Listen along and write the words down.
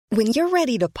When you're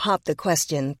ready to pop the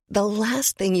question, the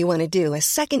last thing you want to do is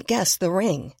second-guess the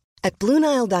ring. At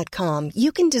BlueNile.com,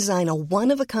 you can design a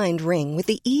one-of-a-kind ring with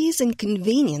the ease and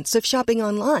convenience of shopping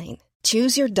online.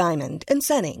 Choose your diamond and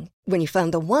setting. When you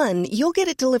find the one, you'll get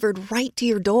it delivered right to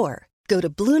your door. Go to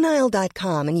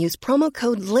BlueNile.com and use promo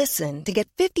code LISTEN to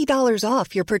get $50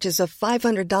 off your purchase of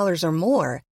 $500 or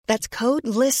more. That's code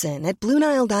LISTEN at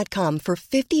BlueNile.com for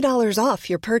 $50 off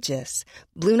your purchase.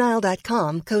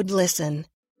 BlueNile.com, code LISTEN.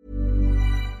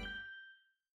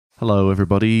 Hello,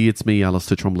 everybody. It's me,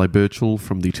 Alistair Tremblay-Birchall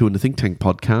from the Two in the Think Tank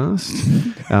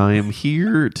podcast. I am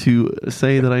here to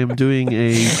say that I am doing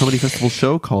a comedy festival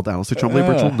show called Alistair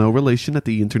Tremblay-Birchall, No Relation, at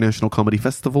the International Comedy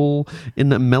Festival in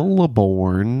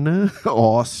Melbourne,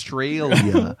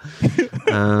 Australia.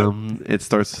 It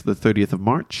starts the 30th of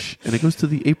March, and it goes to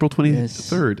the April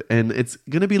 23rd. Yes. And it's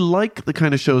going to be like the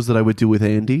kind of shows that I would do with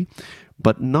Andy,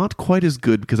 but not quite as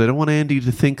good, because I don't want Andy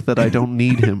to think that I don't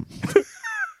need him.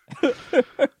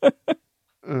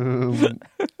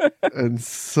 And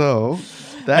so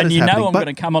that and is you happening. know I'm going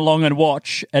to come along and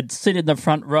watch and sit in the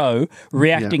front row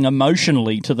reacting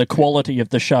emotionally to the quality of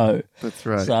the show. That's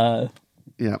right. So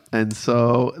yeah, and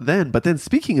so then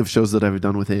speaking of shows that I've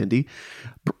done with Andy,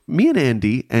 me and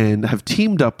Andy have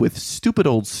teamed up with Stupid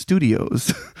Old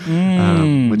Studios,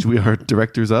 which we are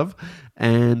directors of,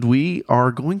 and we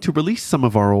are going to release some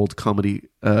of our old comedy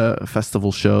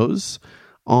festival shows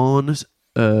on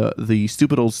the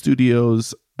Stupid Old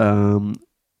Studios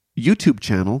YouTube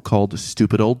channel called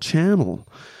Stupid Old Channel.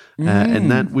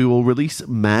 And that we will release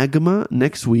Magma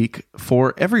next week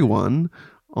for everyone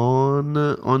on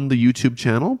the YouTube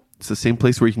channel. It's the same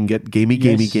place where you can get Gamey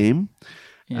Game.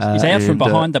 Yes. It's out from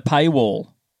behind the paywall.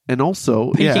 And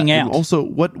also, peeking out. And also,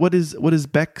 what is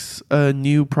Beck's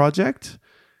new project?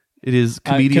 It is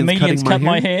Comedians Cut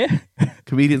My Hair.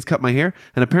 Comedians Cut My Hair.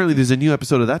 And apparently there's a new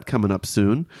episode of that coming up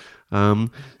soon.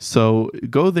 So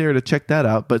go there to check that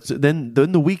out. But then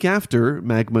the week after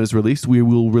Magma is released, we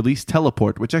will release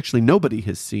Teleport, which actually nobody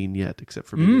has seen yet, except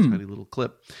for maybe a tiny little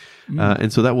clip.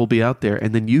 And so that will be out there.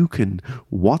 And then you can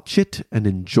watch it and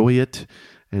enjoy it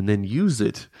and then use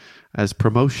it as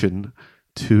promotion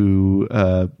to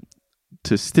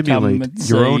stimulate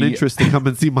your own interest to come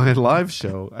and see my live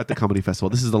show at the comedy festival.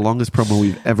 This is the longest promo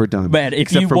we've ever done. Man,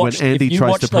 except for when Andy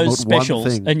tries to promote those specials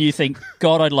one thing, and you think,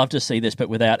 God, I'd love to see this, but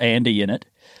without Andy in it.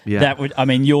 Yeah. That would. I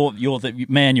mean, you're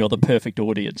the perfect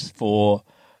audience for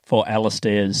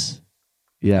Alistair's.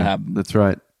 Yeah, that's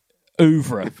right.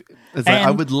 Oeuvre.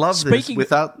 I would love this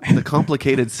without the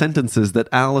complicated sentences that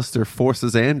Alistair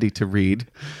forces Andy to read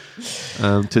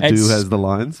to do as the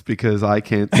lines, because I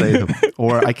can't say them.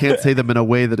 Or I can't say them in a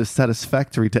way that is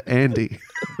satisfactory to Andy.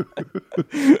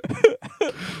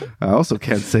 I also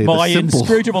can't say my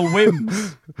inscrutable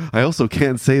whims. I also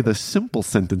can't say the simple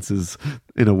sentences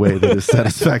in a way that is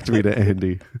satisfactory to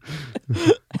Andy.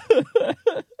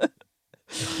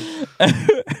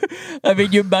 I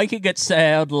mean, you're making it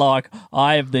sound like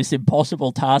I am this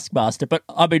impossible taskmaster, but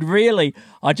I mean, really,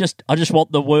 I just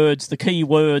want the words, the key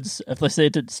words of the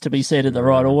sentence to be said in the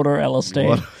right order,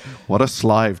 Alistair. What a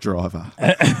slave driver.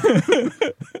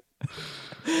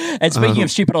 And speaking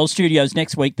of Stupid Old Studios,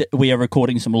 next week we are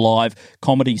recording some live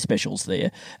comedy specials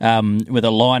there with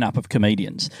a lineup of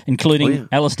comedians, including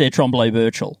Alistair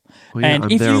Tremblay-Birchall.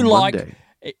 And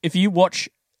if you watch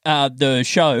the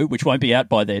show, which won't be out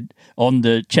by then, on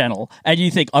the channel, and you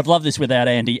think, I'd love this without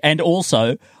Andy, and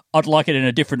also I'd like it in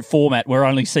a different format where I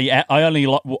only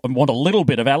want a little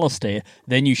bit of Alistair,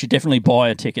 then you should definitely buy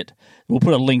a ticket. We'll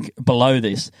put a link below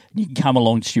this. You can come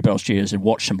along to Stupid Old Studios and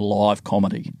watch some live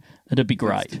comedy. It'd be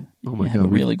great. Oh my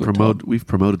God, really good we've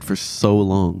promoted for so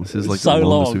long. This is like the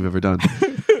longest we've ever done.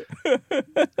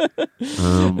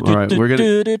 All right, we're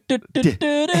gonna.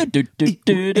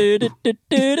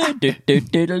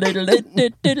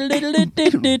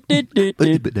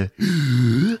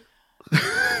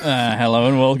 Hello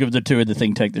and welcome to Two in the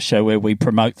Think Tank, the show where we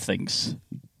promote things.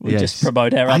 We just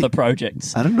promote our other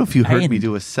projects. I don't know if you heard me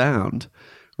do a sound,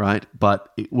 right? But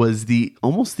it was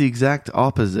almost the exact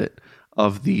opposite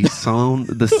of the sound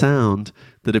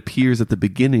that appears at the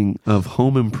beginning of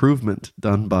Home Improvement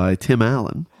done by Tim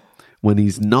Allen when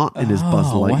he's not in his Buzz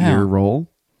Lightyear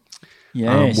role.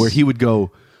 Yes. Where he would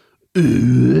go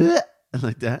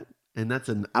like that, and that's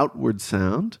an outward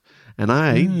sound, and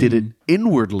I did it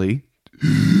inwardly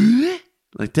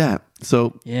like that.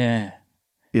 So yeah,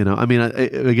 you know, I mean,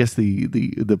 I guess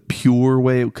the pure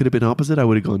way it could have been opposite. I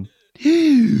would have gone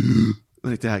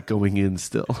like that, going in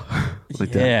still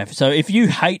like that. Yeah. So if you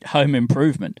hate Home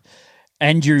Improvement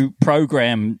and you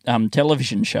program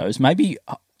television shows, maybe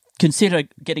consider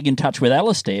getting in touch with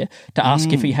Alistair to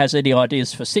ask if he has any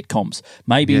ideas for sitcoms.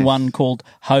 Maybe one called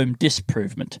Home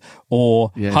Disprovement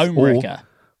or Home Wrecker.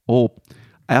 Or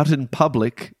Out in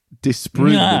Public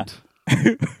Disprovement.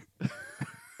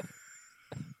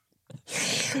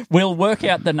 We'll work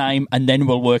out the name and then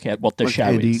we'll work out what the show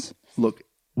is. Look,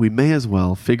 we may as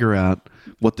well figure out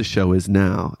what the show is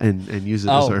now and use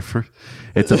it as our first.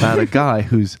 It's about a guy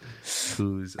who's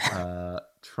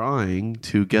trying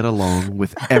to get along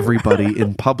with everybody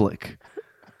in public.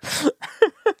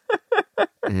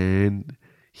 And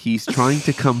he's trying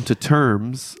to come to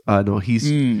terms. He's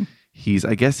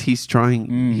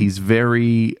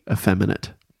very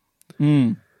effeminate.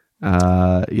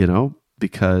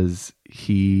 Because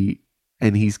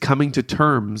he's coming to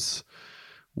terms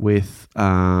with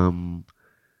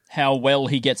how well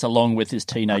he gets along with his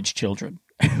teenage children.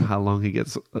 How long he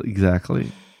gets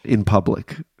exactly in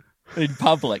public. In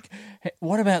public.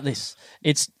 What about this?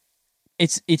 It's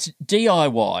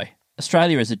DIY.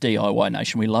 Australia is a DIY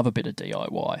nation. We love a bit of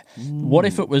DIY. What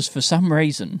if it was for some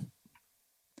reason?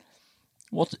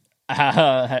 What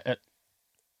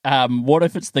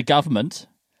if it's the government?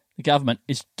 The government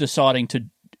is deciding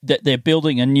that they're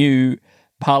building a new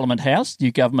Parliament House,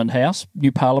 new Government House,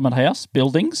 new Parliament House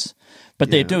buildings,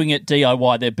 but they're doing it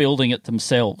DIY. They're building it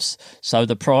themselves. So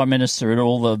the Prime Minister and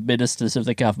all the ministers of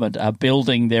the government are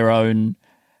building their own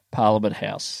Parliament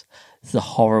House. It's a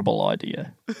horrible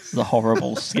idea. It's a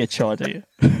horrible sketch idea.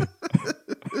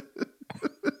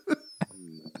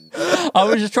 I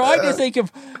was just trying to think of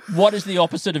what is the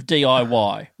opposite of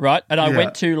DIY, right? And I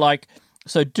went to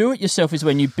so do-it-yourself is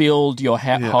when you build your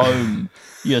home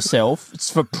yourself.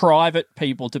 It's for private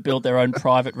people to build their own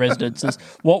private residences.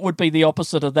 What would be the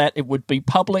opposite of that? It would be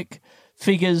public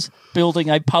figures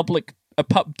building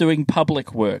doing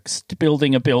public works, to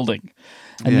building a building.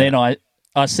 And then I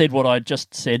said what I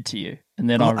just said to you, and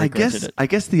then I regretted it. I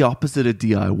guess the opposite of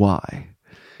DIY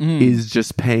is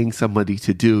just paying somebody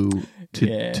to do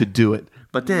it.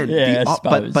 But then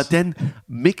but then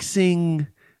mixing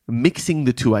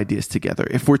the two ideas together.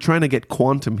 If we're trying to get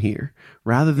quantum here,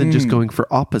 rather than just going for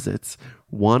opposites,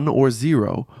 1 or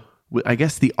 0, I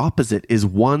guess the opposite is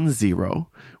 1-0,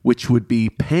 which would be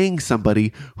paying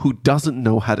somebody who doesn't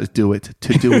know how to do it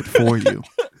to do it for you.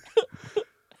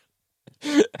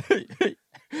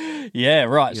 Yeah,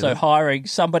 right. So hiring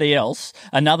somebody else,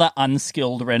 another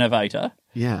unskilled renovator.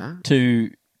 Yeah.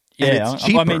 And it's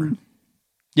cheaper. I mean,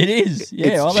 it is.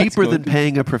 Yeah, it's cheaper than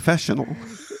paying a professional.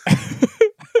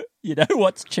 You know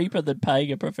what's cheaper than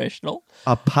paying a professional?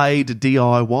 A paid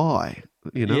DIY.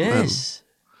 Yes.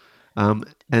 And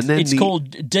then it's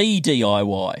called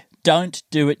DIY. Don't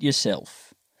do it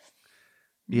yourself.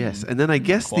 Yes, and then I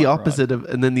guess the opposite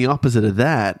the opposite of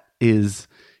that is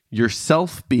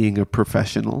yourself being a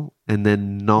professional and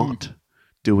then not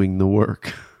doing the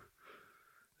work.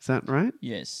 Is that right?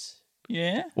 Yes.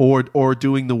 Yeah. Or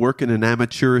doing the work in an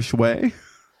amateurish way.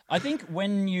 I think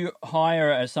when you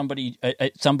hire somebody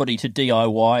to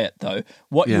DIY it, though,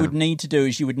 what you would need to do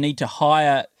is you would need to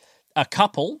hire a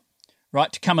couple,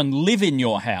 right, to come and live in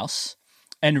your house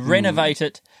and renovate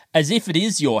it as if it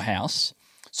is your house.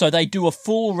 So they do a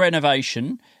full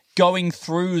renovation, going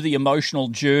through the emotional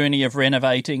journey of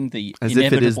renovating, the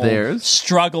inevitable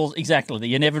struggles,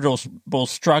 the inevitable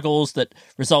struggles that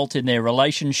result in their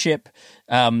relationship.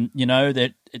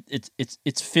 That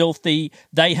it's filthy.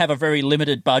 They have a very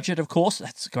limited budget, of course.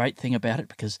 That's the great thing about it,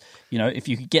 because if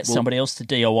you could get somebody else to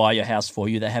DIY your house for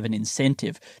you, they have an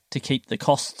incentive to keep the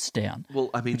costs down. Well,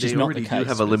 I mean, they already do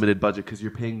have a limited budget because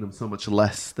you're paying them so much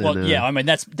less than.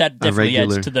 That definitely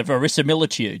adds to the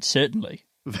verisimilitude, certainly.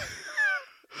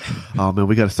 Oh man,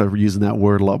 we got to start using that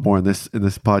word a lot more in this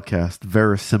podcast.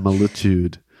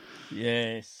 Verisimilitude.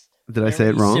 Yes. Did I say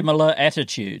it wrong? Similar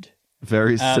attitude.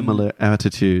 Very similar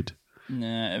attitude.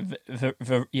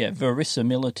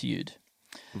 Verisimilitude.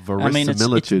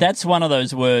 Verisimilitude. That's one of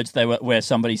those words where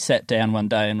somebody sat down one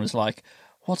day and was like,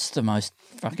 "What's the most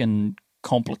fucking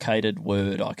complicated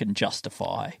word I can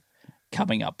justify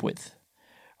coming up with?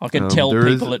 I can tell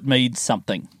people it means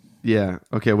something." Yeah.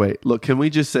 Okay, wait. Look, can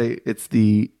we just say it's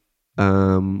the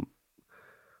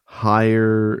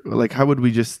higher, how would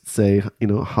we just say,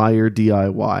 higher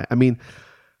DIY? I mean,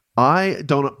 I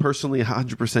don't personally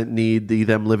 100% need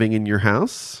them living in your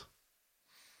house.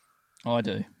 I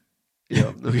do.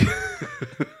 Yeah. Okay.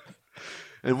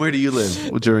 And where do you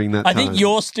live during that time? I think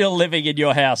you're still living in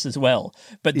your house as well,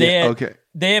 but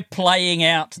they're playing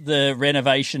out the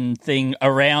renovation thing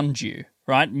around you.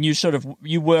 Right, and you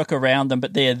work around them,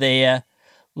 but they're there,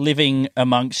 living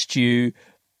amongst you,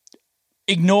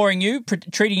 ignoring you,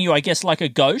 treating you, I guess, like a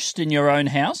ghost in your own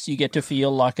house. You get to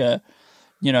feel like a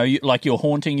like you're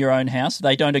haunting your own house.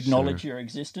 They don't acknowledge your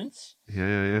existence.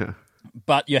 Yeah.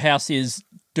 But your house is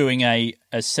doing a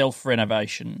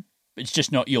self-renovation. It's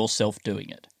just not yourself doing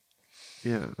it.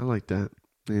 Yeah, I like that,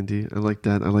 Andy. I like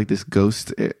that. I like this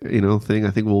ghost, thing. I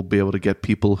think we'll be able to get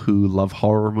people who love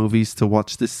horror movies to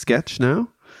watch this sketch now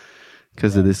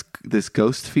because of this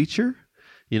ghost feature.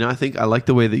 I think I like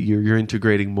the way that you're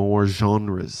integrating more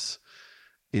genres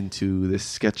into this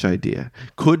sketch idea.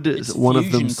 Could one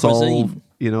of them solve,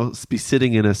 be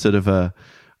sitting in a sort of a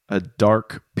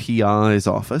dark PI's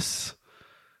office,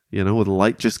 with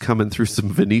light just coming through some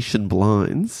Venetian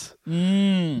blinds,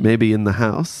 maybe in the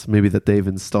house, maybe that they've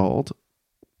installed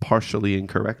partially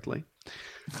incorrectly.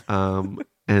 And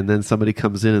then somebody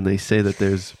comes in and they say that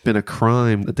there's been a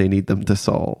crime that they need them to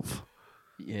solve.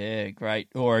 Yeah, great.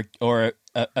 Or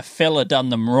a fella done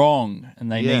them wrong and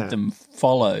they need them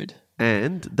followed.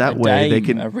 And that way they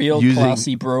can a real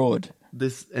classy broad.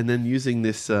 This and then using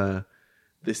this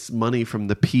money from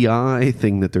the PI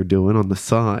thing that they're doing on the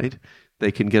side,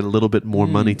 they can get a little bit more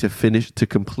money to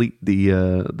complete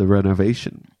the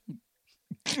renovation.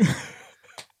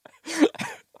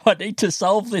 I need to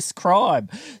solve this crime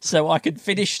so I can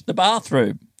finish the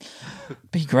bathroom.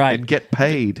 Be great and get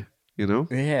paid.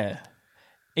 Yeah.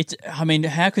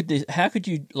 How could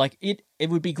you like it? It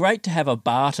would be great to have a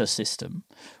barter system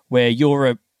where you're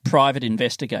a private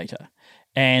investigator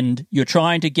and you're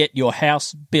trying to get your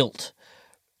house built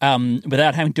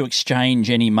without having to exchange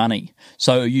any money.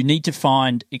 So you need to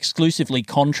find exclusively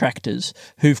contractors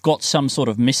who've got some sort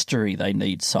of mystery they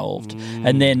need solved.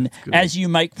 And then as you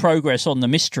make progress on the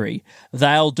mystery,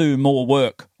 they'll do more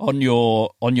work on your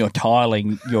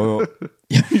tiling, your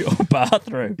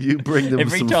bathroom. You bring them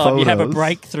every some time photos. You have a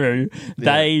breakthrough,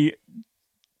 they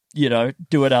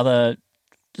do another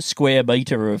square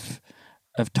meter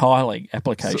of tiling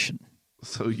application.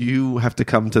 So you have to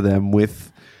come to them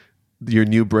with your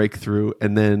new breakthrough,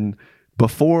 and then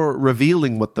before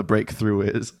revealing what the breakthrough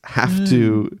is, have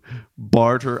to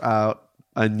barter out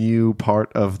a new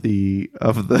part of the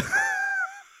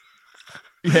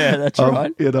Yeah, that's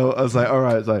right. I was like, all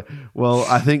right, it's like, well,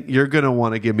 I think you're going to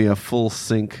want to give me a full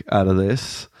sink out of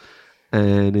this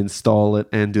and install it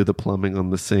and do the plumbing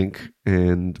on the sink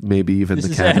and maybe even the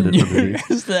cabinet underneath.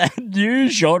 It's that new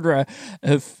genre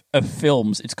of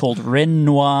films. It's called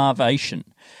Renoirvation.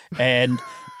 And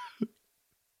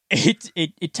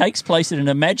it takes place in an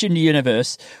imagined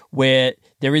universe where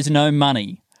there is no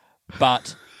money,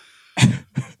 but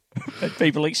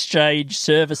people exchange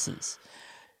services,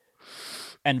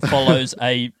 and follows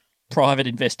a private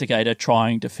investigator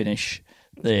trying to finish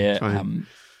their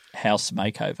house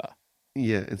makeover.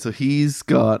 Yeah, and so he's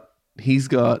got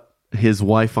his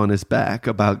wife on his back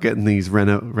about getting these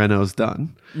renos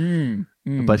done,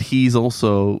 but he's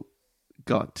also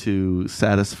got to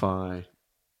satisfy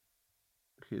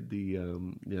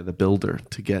the builder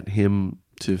to get him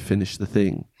to finish the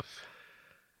thing,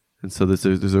 and so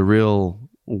there's a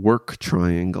real work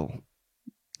triangle.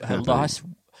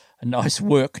 A nice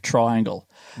work triangle.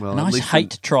 Well, a nice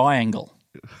hate triangle.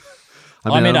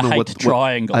 I hate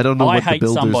triangle. I don't know. I what hate the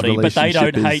somebody, but they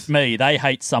don't is. hate me. They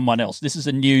hate someone else. This is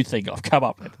a new thing I've come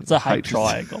up with. It's a hate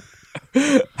triangle.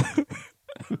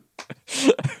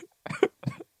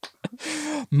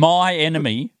 My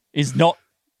enemy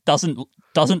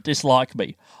doesn't dislike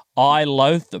me. I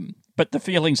loathe them, but the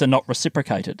feelings are not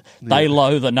reciprocated. They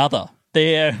loathe another.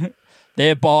 Their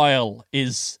bile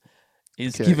is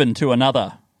given to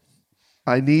another.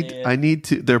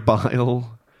 Their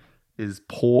bile is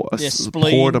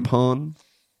poured upon.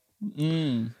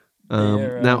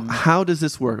 Now, how does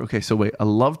this work? Okay, so wait, a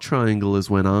love triangle is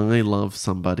when I love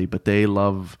somebody, but they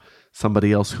love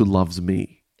somebody else who loves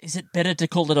me. Is it better to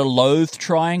call it a loathe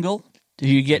triangle? Do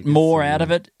you get more out of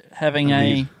it having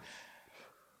a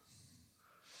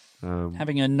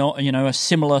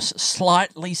similar,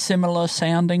 slightly similar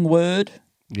sounding word?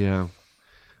 Yeah.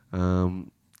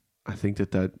 I think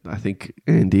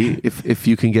Andy, if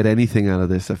you can get anything out of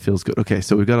this, that feels good. Okay,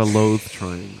 so we've got a loathe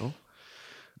triangle.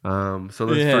 So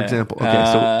let's, for example,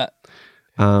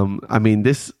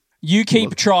 this. You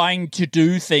keep trying to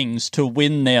do things to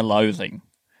win their loathing.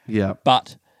 Yeah,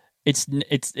 but it's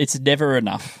never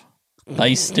enough.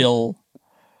 They still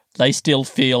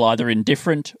feel either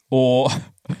indifferent or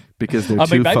because they're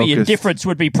too maybe focused. Indifference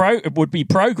would be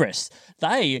progress.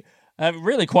 They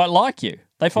really quite like you.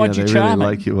 They find you charming. They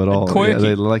really like you at all. Quirky. Yeah,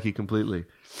 they like you completely.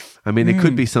 I mean, it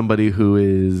could be somebody who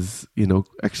is,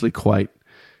 actually quite.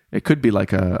 It could be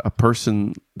like a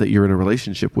person that you're in a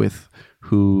relationship with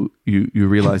who you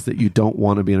realize that you don't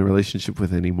want to be in a relationship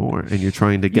with anymore, and you're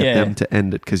trying to get them to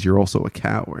end it because you're also a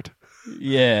coward.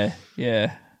 Yeah.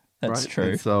 That's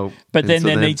right? true. But then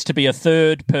there needs to be a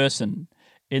third person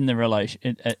in the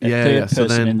relation, a third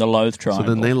person in the loathe triangle. So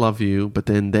then they love you, but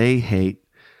then they hate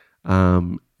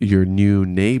your new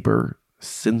neighbor,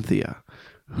 Cynthia,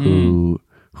 who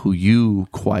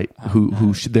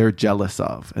they're jealous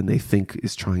of, and they think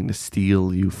is trying to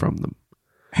steal you from them.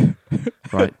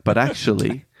 Right? But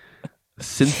actually,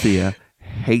 Cynthia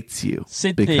hates you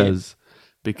because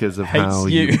of how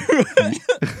you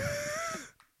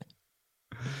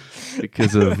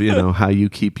because of how you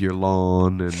keep your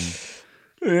lawn and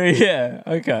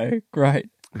okay, great.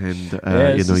 And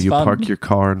you park your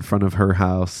car in front of her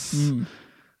house,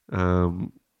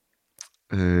 and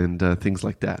things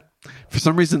like that. For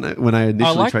some reason, when I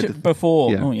initially tried it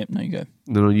before. Yeah. Oh, yeah, no, you go.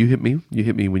 No, you hit me. You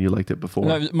hit me when you liked it before.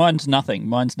 No, mine's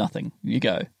nothing. You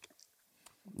go.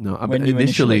 No,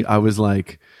 initially I was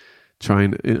like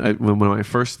trying. When I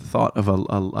first thought of a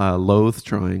loathe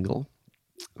triangle,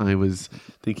 I was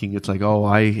thinking it's like, oh,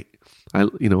 I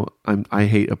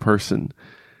hate a person.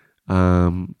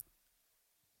 Oh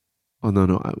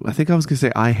no! I think I was gonna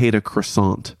say I hate a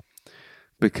croissant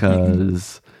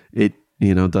because it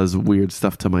does weird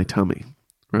stuff to my tummy,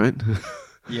 right?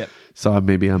 Yep. So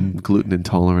maybe I'm gluten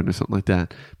intolerant or something like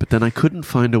that. But then I couldn't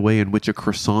find a way in which a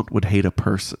croissant would hate a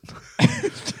person.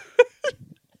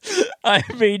 I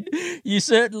mean, you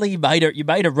certainly made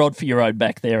a rod for your own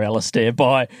back there, Alistair,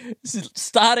 by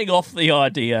starting off the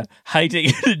idea hating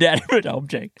an inanimate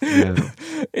object. Yeah.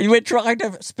 We're trying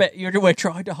to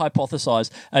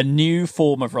hypothesize a new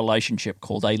form of relationship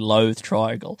called a loathe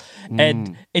triangle,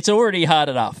 and it's already hard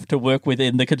enough to work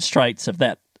within the constraints of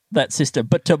that system.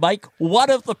 But to make one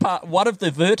of the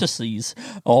vertices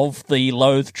of the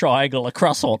loathe triangle a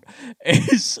croissant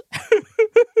is.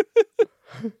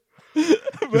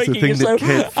 Making it so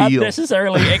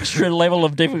unnecessarily extra level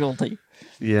of difficulty.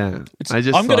 Yeah.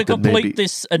 I'm going to complete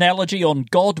this analogy on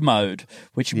God mode,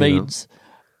 which means...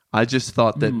 I just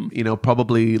thought that,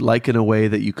 probably like in a way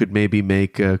that you could maybe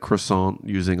make a croissant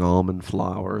using almond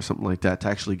flour or something like that to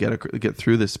actually get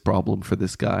through this problem for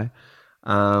this guy.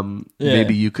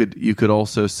 Maybe you could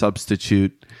also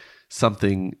substitute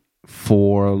something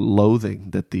for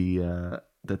loathing that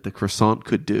the croissant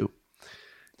could do,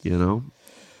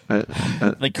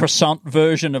 the croissant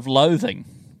version of loathing.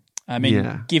 I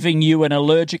mean, giving you an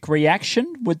allergic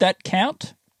reaction, would that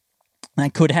count?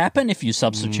 That could happen if you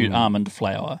substitute almond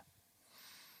flour.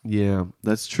 Yeah,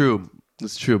 that's true.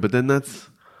 That's true. But then that's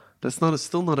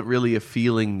still not really a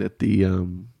feeling that the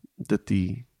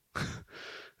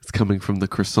it's coming from the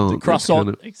croissant. The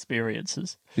croissant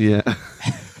experiences. Yeah.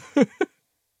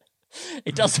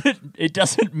 It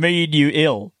doesn't mean you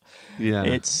ill. Yeah.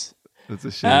 It's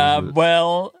a shame.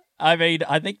 Well, I mean,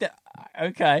 I think that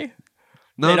okay.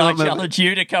 I challenge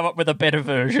you to come up with a better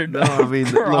version. No, I mean,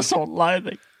 croissant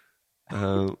loathing.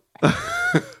 I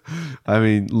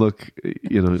mean, look,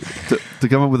 to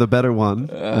come up with a better one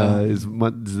is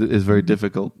very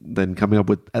difficult than coming up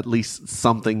with at least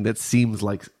something that seems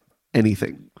like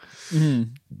anything.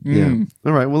 Yeah.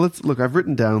 All right. Well, let's look. I've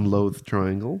written down loathe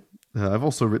triangle. I've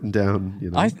also written down,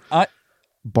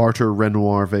 barter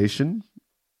renoirvation.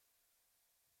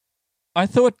 I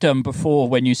thought before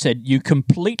when you said you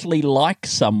completely like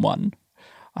someone,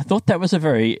 I thought that was a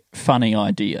very funny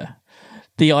idea.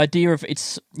 The idea of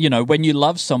it's, when you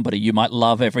love somebody, you might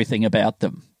love everything about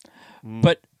them.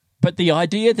 But the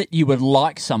idea that you would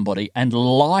like somebody and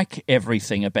like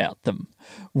everything about them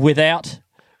without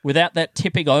that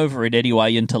tipping over in any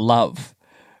way into love,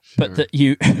 but that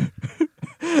you...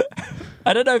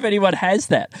 I don't know if anyone has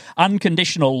that.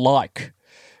 Unconditional like,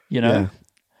 Yeah.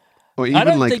 Or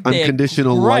even like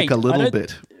unconditional like a little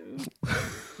bit.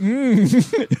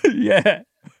 Yeah.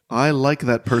 I like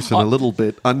that person a little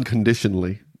bit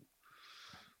unconditionally.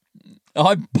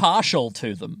 I'm partial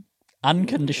to them.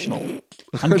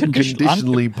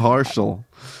 Unconditionally partial.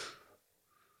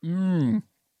 I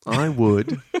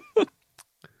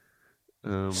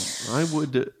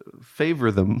would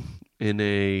favor them in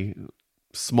a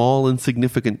small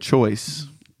insignificant choice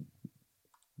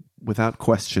without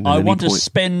question. I want to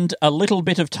spend a little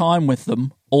bit of time with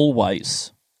them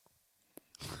always.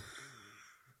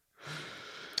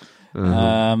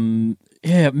 Yeah,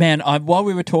 man, while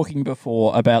we were talking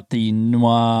before about the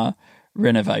noir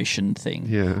renovation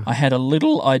thing, I had a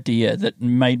little idea that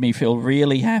made me feel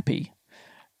really happy.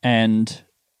 And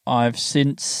I've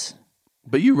since...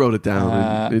 But you wrote it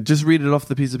down. Just read it off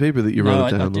the piece of paper that you wrote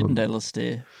it down. No, I didn't,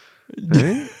 Alistair.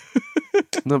 Eh?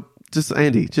 No, just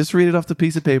Andy. Just read it off the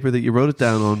piece of paper that you wrote it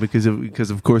down on, because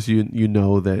of course you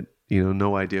know that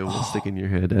no idea will stick in your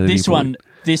head. At this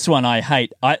one I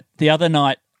hate. The other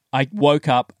night I woke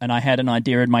up and I had an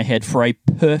idea in my head for a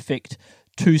perfect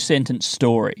 2-sentence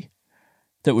story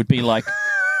that would be like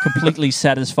completely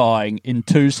satisfying in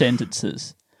 2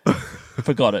 sentences.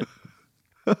 Forgot it.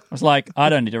 I was like, I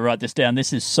don't need to write this down.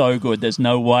 This is so good. There's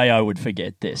no way I would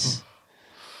forget this.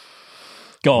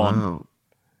 Gone. Wow.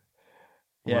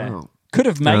 Yeah. Wow. Could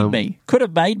have made me. Could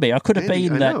have made me. I could have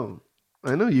been that.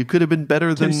 I know. You could have been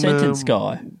better than 2-sentence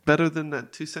guy. Better than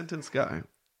that 2-sentence guy.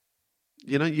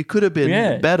 You know, you could have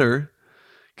been better.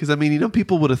 Because, I mean, you know,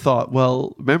 people would have thought,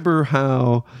 well, remember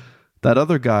how that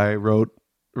other guy wrote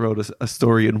a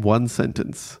story in 1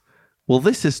 sentence? Well,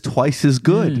 this is twice as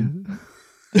good.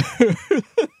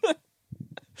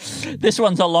 This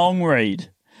one's a long read.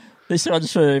 This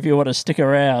one's for if you want to stick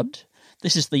around.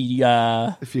 This is the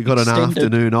if you got extended... an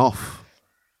afternoon off.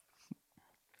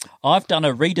 I've done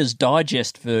a Reader's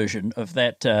Digest version of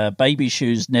that Baby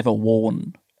Shoes Never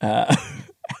Worn.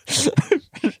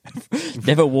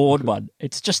 Never worn one.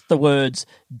 It's just the words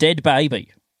 "dead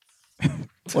baby."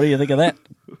 What do you think of that?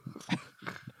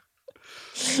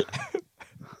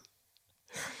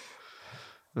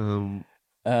 Yeah,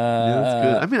 that's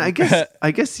good. I mean,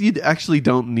 I guess you actually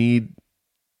don't need.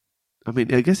 I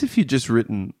mean, I guess if you just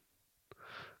written.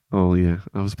 Oh yeah,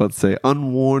 I was about to say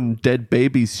unworn dead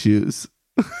baby's shoes.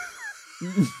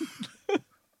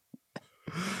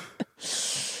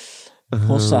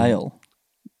 For sale.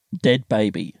 Dead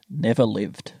baby never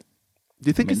lived. Do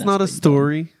you think it's not a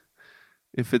story? Done.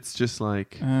 If it's just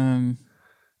like,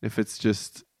 if it's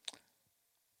just,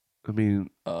 I mean,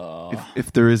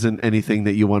 if there isn't anything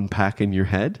that you unpack in your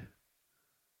head.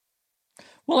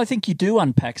 Well, I think you do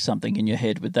unpack something in your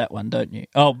head with that one, don't you?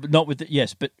 Oh, not with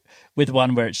yes, but with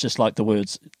one where it's just like the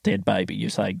words "dead baby." You're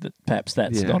saying that perhaps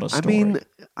that's not a story.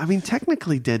 I mean,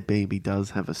 technically, "dead baby" does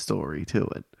have a story to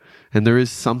it, and there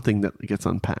is something that gets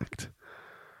unpacked.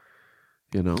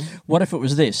 You know, what if it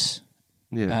was this?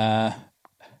 Yeah.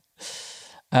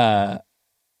 A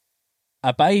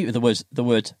baby. The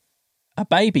words, a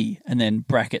baby, and then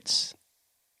brackets,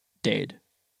 dead.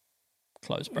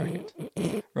 Close bracket,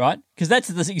 right? Because that's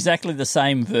exactly the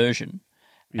same version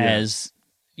as,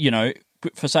 you know,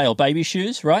 for sale baby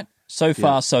shoes, right? So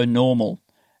far, so normal,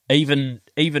 even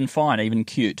fine, even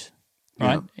cute,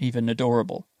 right? Even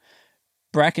adorable.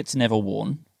 Brackets never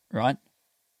worn, right?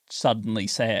 Suddenly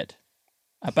sad.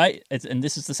 And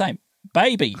this is the same.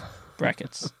 Baby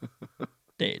brackets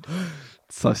dead.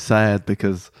 It's so sad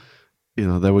because, you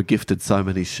know, they were gifted so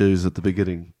many shoes at the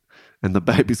beginning. And the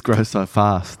babies grow so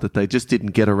fast that they just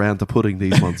didn't get around to putting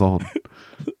these ones on.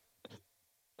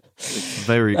 It's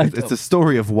a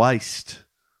story of waste.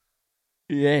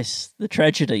 Yes, the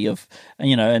tragedy of,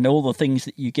 you know, and all the things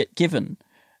that you get given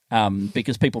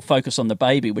because people focus on the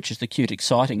baby, which is the cute,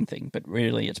 exciting thing, but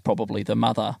really it's probably the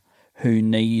mother who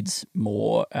needs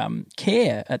more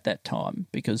care at that time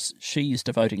because she's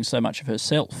devoting so much of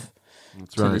herself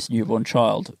to this newborn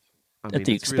child at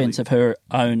the expense of her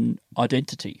own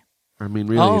identity. I mean,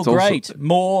 really, it's great.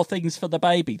 More things for the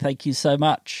baby. Thank you so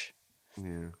much.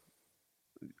 Yeah.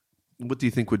 What do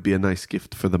you think would be a nice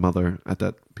gift for the mother at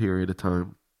that period of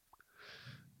time?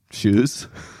 Shoes?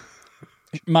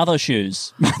 Mother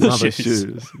shoes. Mother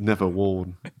shoes. Never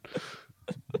worn.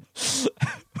 It's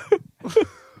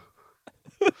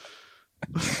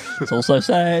also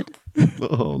sad.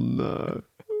 Oh, no.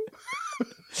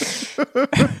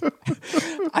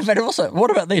 I mean, also, what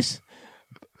about this?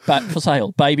 But for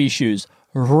sale, baby shoes,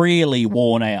 really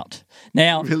worn out.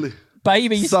 Now, really?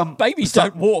 babies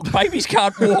don't walk. Babies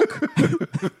can't walk.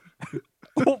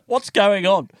 What's going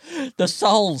on? The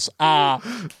soles are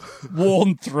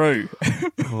worn through.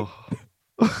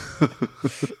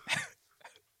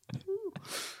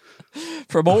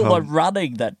 From all the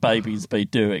running that baby's been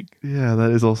doing. Yeah, that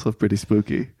is also pretty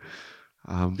spooky.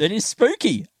 It is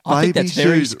spooky. I think that's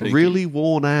very spooky. Really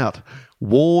worn out.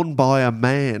 Worn by a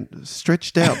man.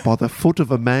 Stretched out by the foot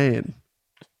of a man.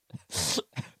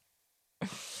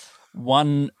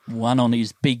 One on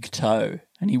his big toe,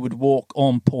 and he would walk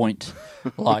on point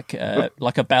like a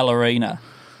ballerina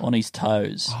on his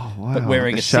toes, but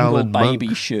wearing a single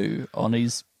baby shoe on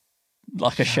his,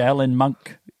 like a Shaolin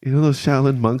monk. You know those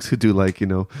Shaolin monks who do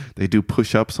they do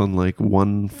push-ups on like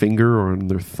one finger or on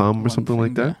their thumb or something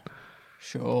like that?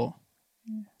 Sure.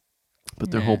 But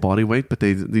their whole body weight, but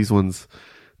these ones,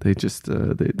 they just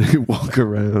they walk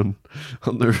around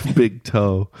on their big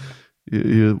toe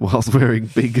whilst wearing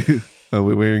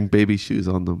wearing baby shoes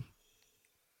on them.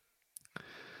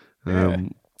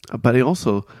 But it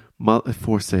also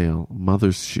for sale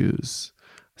mother's shoes,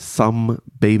 some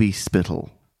baby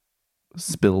spittle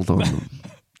spilled on them.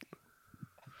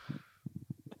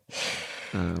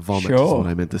 Vomit is what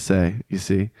I meant to say. You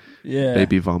see,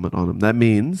 baby vomit on them. That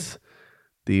means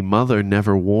the mother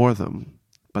never wore them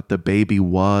but the baby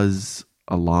was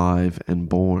alive and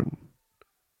born.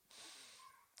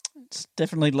 It's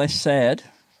definitely less sad.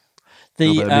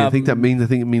 I think it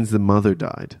means the mother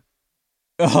died.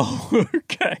 Oh,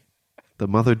 okay. The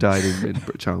mother died in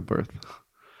childbirth.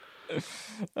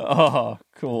 Oh,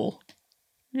 cool.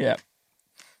 Yeah.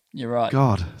 You're right.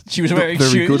 God. She was wearing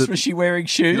shoes. Was she wearing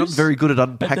shoes? You're not very good at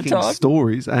unpacking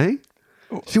stories, eh?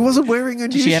 She wasn't wearing a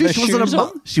new shoes.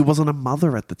 She wasn't a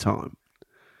mother at the time.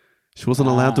 She wasn't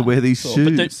allowed to wear these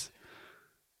shoes.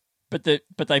 But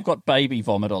they've got baby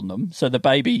vomit on them. So the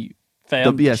baby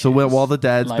found the so while the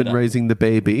dad's been raising the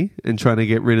baby and trying to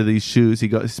get rid of these shoes, he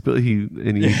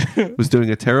was doing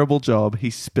a terrible job. He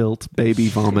spilt baby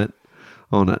vomit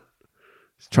on it.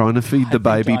 He's trying to feed the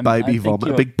baby vomit,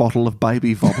 a big bottle of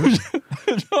baby vomit.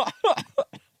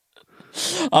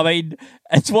 I mean,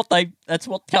 that's what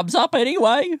comes up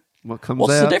anyway. What's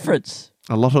the difference?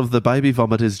 A lot of the baby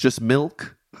vomit is just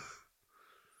milk.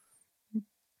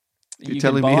 You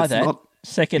can buy that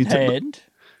secondhand.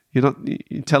 You're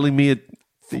telling me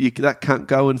that can't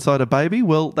go inside a baby?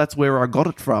 Well, that's where I got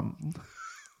it from.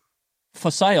 For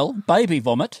sale, baby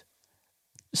vomit.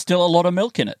 Still a lot of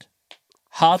milk in it.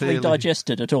 Hardly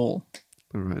digested at all.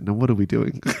 All right, now what are we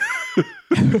doing?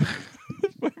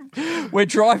 We're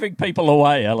driving people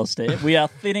away, Alistair. We are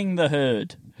thinning the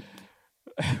herd.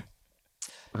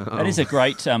 That is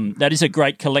a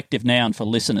great collective noun for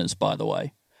listeners, by the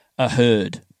way. A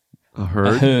herd. A herd?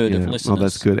 A herd of listeners. Oh,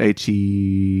 that's good.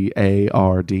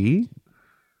 HEARD?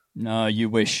 No, you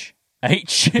wish.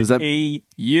 HEURED.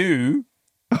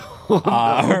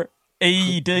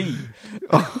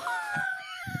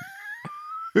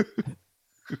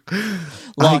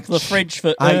 Like the French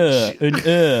for and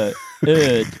erd.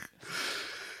 HEURRED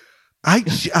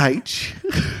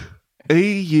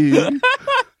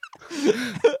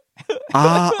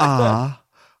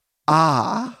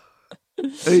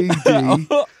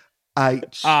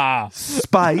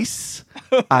space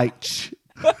H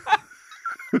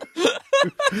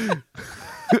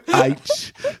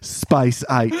H space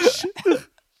H.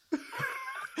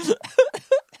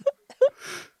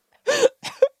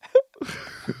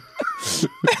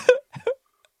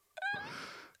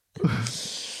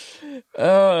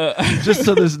 Just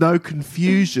so there's no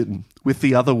confusion with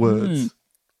the other words.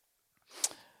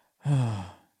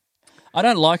 I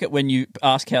don't like it when you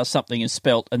ask how something is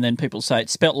spelt and then people say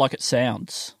it's spelt like it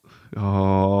sounds.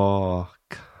 Oh,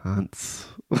 cunts.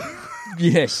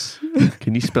 Yes.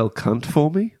 Can you spell cunt for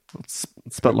me? It's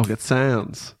spelled like it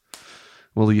sounds.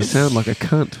 Well, you sound like a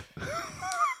cunt.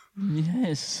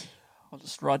 Yes. I'll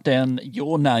just write down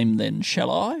your name then,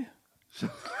 shall I?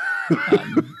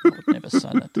 I would never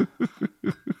say that.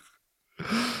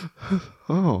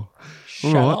 Oh.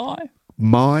 Shall I?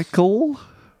 Michael.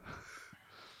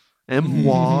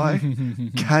 MYKEL.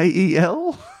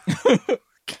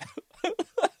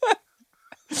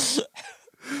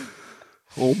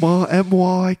 Or my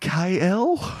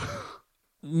MYKL.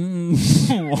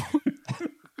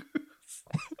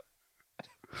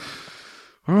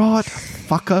 Right,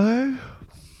 fucko.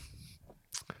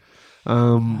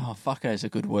 Fucko is a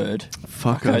good word.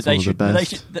 Fucko is the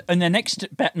best. In the next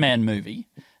Batman movie,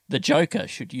 the Joker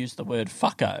should use the word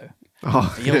fucko.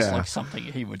 Oh, it feels like something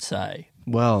he would say.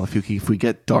 Well, if we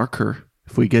get darker,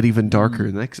 if we get even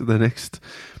darker, the next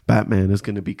Batman is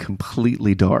going to be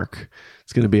completely dark.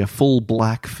 It's going to be a full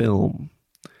black film.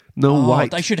 No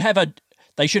white. They should have an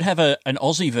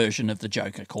Aussie version of the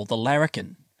Joker called the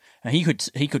Larrikin. And he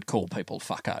could call people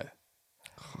fucko.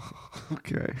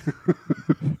 Okay.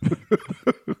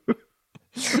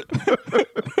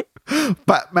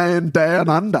 Batman Down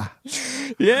Under.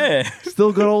 Yeah.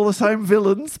 Still got all the same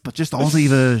villains, but just Aussie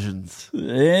versions.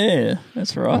 Yeah,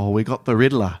 that's right. Oh, we got the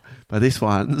Riddler, but this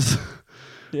one's...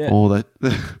 Yeah. Or the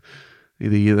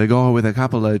guy with a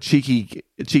couple of cheeky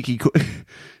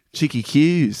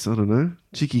cues. I don't know.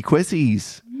 Cheeky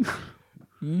quissies.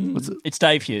 What's it? It's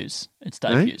Dave Hughes.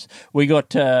 Hughes. We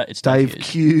got it's Dave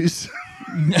Hughes.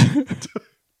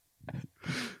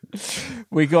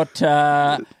 We got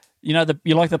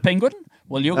you like the Penguin?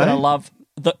 Well, you're going to love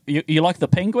you like the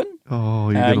Penguin? Oh,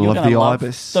 you're going to love the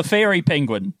Ibis. The fairy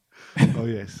penguin. Oh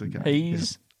yes, okay. He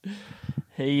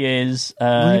is.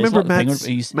 Well, you remember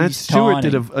Matt Stewart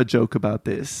did a joke about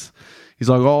this. He's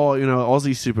like,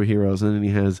 Aussie superheroes, and then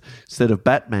he has, instead of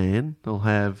Batman, they'll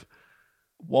have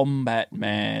Wombat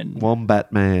Man,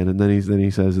 and then he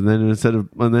says, and then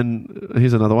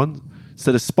here's another one.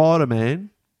 Instead of Spider-Man,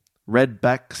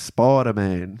 Redback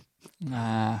Spider-Man.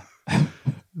 Nah.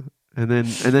 And then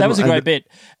that was a great bit.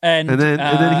 And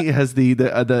then he has the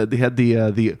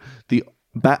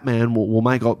Batman will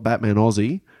make up Batman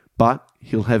Aussie, but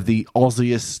he'll have the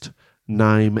Aussiest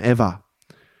name ever.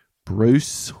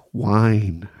 Bruce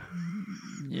Wayne.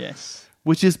 Yes.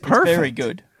 Which is perfect. It's very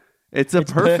good. It's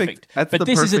perfect. That's but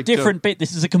this is a different bit.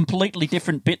 This is a completely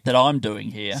different bit that I'm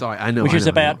doing here. Sorry, I know. Which is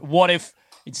about I know. What if,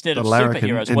 instead of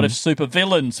superheroes, what if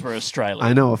supervillains were Australian?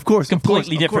 I know, of course.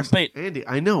 Completely different bit. Andy,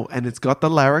 I know. And it's got the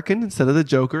larrikin instead of the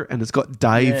Joker, and it's got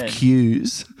Dave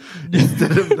Hughes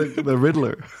instead of the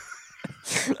Riddler.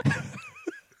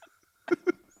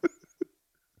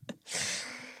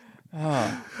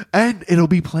 And it'll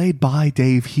be played by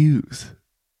Dave Hughes.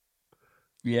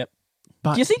 Yep.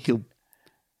 But do you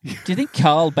think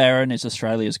Carl Barron is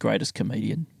Australia's greatest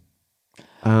comedian?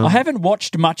 I haven't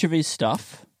watched much of his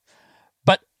stuff,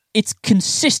 but it's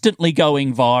consistently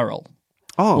going viral.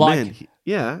 Oh man,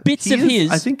 yeah, bits of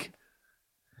his. I think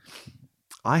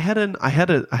I had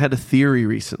a theory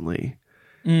recently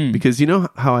because you know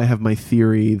how I have my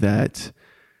theory that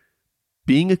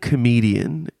being a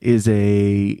comedian is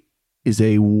a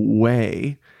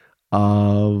way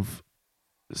of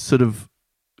sort of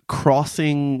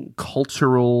crossing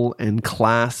cultural and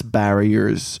class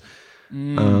barriers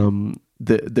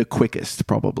the quickest,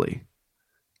 probably.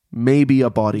 Maybe a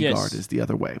bodyguard is the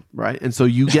other way, right? And so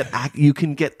you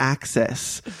can get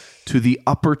access to the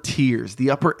upper tiers, the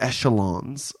upper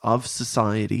echelons of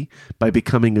society by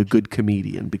becoming a good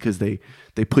comedian, because they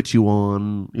put you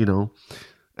on,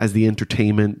 as the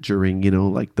entertainment during,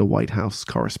 like the White House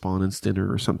Correspondents'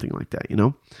 Dinner or something like that,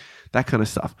 that kind of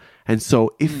stuff. And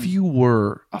so if you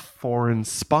were a foreign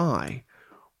spy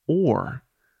or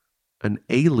an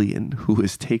alien who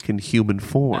has taken human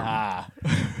form,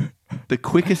 the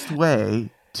quickest way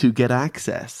to get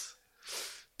access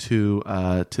to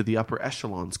the upper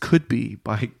echelons could be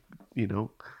by,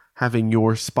 having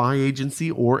your spy agency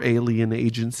or alien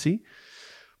agency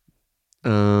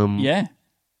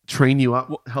train you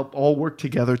up, help all work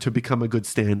together to become a good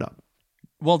stand-up.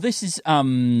 Well, this is this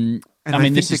goes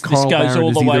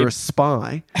all the way. Either a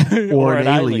spy or an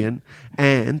alien.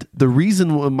 And the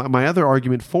reason, my other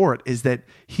argument for it is that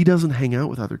he doesn't hang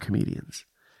out with other comedians.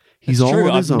 He's all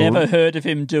on his own. I've never heard of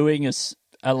him doing a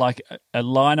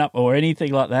lineup or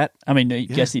anything like that. I mean, I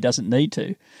guess he doesn't need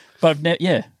to. But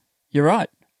you're right.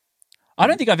 I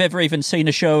don't think I've ever even seen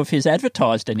a show of his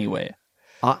advertised anywhere.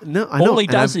 No, I know. All he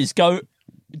does is go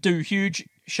do huge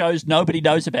shows nobody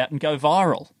knows about and go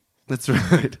viral. That's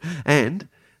right. And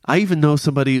I even know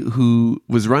somebody who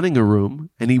was running a room,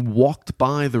 and he walked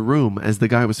by the room as the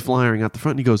guy was flying out the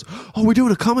front, and he goes, "Oh, we're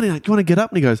doing a comedy night. Do you want to get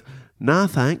up?" And he goes, "Nah,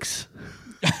 thanks."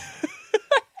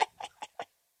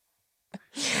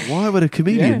 Why would a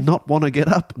comedian not want to get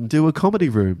up and do a comedy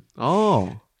room?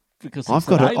 Oh, because I've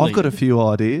got a few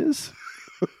ideas.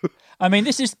 I mean,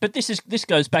 this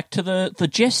goes back to the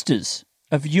jesters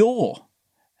of yore,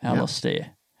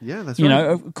 Alistair. Yeah, that's right.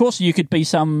 Of course, you could be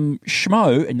some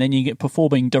schmo, and then you get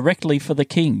performing directly for the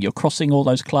king. You're crossing all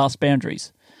those class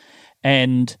boundaries,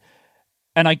 and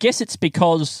I guess it's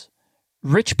because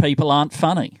rich people aren't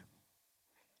funny,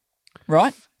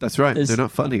 right? That's right. They're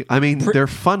not funny. I mean, they're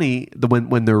funny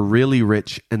when they're really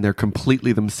rich and they're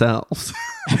completely themselves.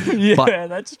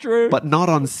 That's true. But not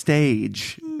on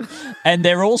stage. And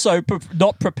they're also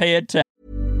not prepared to.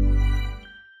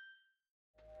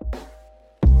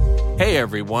 Hey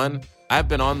everyone, I've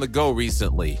been on the go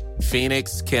recently.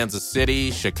 Phoenix, Kansas City,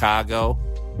 Chicago.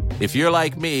 If you're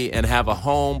like me and have a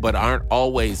home but aren't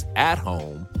always at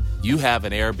home, you have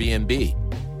an Airbnb.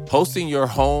 Hosting your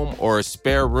home or a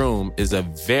spare room is a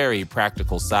very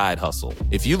practical side hustle.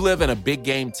 If you live in a big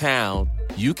game town,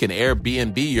 you can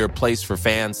Airbnb your place for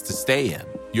fans to stay in.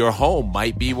 Your home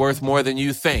might be worth more than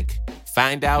you think.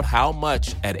 Find out how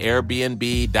much at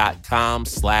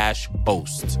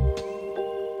airbnb.com/host.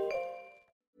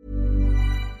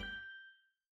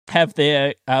 Have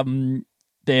their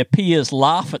peers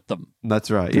laugh at them. That's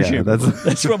right. Presumably. Yeah,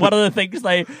 that's one of the things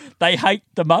they hate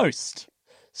the most.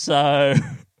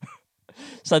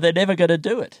 So they're never going to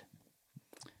do it.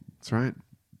 That's right.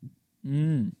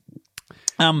 The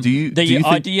think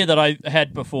idea that I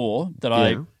had before that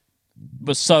I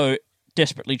was so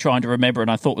desperately trying to remember and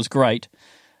I thought was great,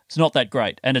 it's not that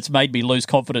great. And it's made me lose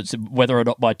confidence in whether or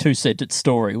not my 2-sentence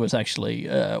story was actually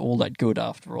all that good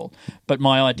after all. But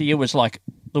my idea was like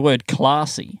the word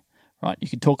classy, right? You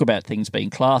can talk about things being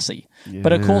classy. Yeah.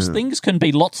 But of course, things can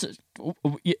be lots of...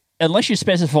 Unless you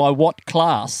specify what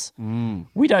class,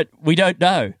 we don't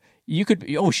know. You could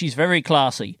be, she's very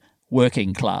classy,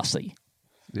 working classy.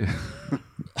 Yeah.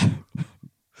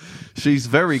 She's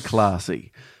very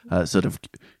classy, sort of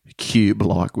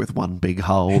cube-like with one big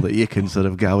hole that you can sort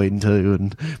of go into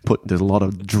and there's a lot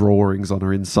of drawings on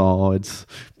her insides,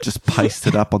 just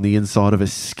pasted up on the inside of her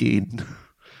skin.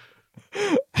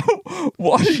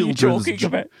 What are you talking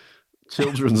about?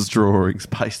 Children's drawings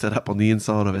pasted up on the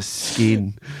inside of a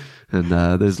skin. And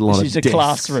there's a lot of She's a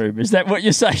classroom. Is that what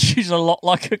you say? She's a lot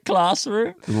like a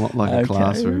classroom? A lot like a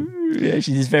classroom. Yeah,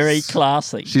 she's very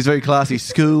classy. She's very classy.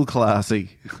 School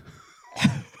classy.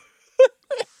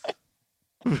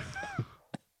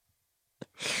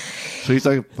 She's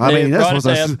like, this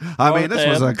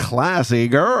was a classy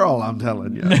girl, I'm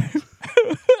telling you.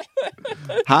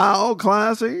 How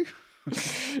classy?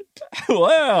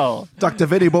 Well. Dr.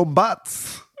 Vinnie Boom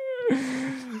Butts.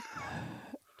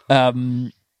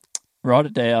 Write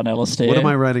it down, Alistair. What am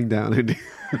I writing down, Andy?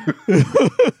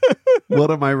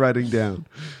 What am I writing down?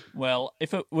 Well,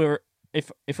 if it were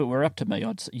up to me,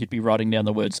 you'd be writing down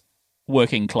the words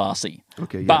working classy.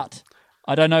 Okay, yeah. But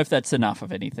I don't know if that's enough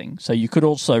of anything. So you could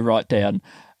also write down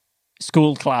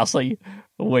school classy,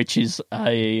 which is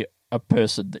a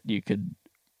person that you could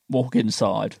walk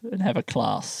inside and have a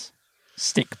class.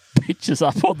 Stick pictures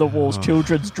up on the walls,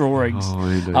 children's drawings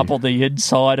up on the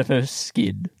inside of her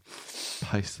skin.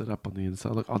 Paste it up on the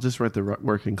inside. Look, I'll just write the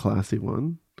working classy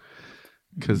one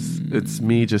because it's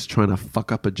me just trying to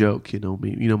fuck up a joke. You know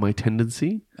me. You know my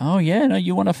tendency. Oh yeah, no,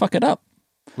 you want to fuck it up.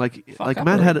 Like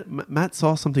Matt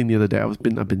saw something the other day. I've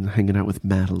been hanging out with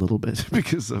Matt a little bit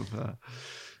because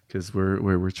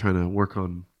we're trying to work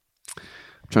on.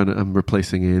 I'm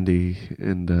replacing Andy,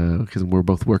 and because we're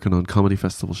both working on comedy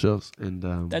festival shows,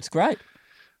 and that's great.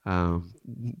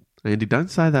 Andy, don't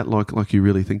say that like you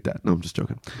really think that. No, I'm just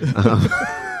joking.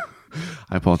 I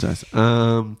apologize.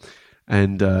 But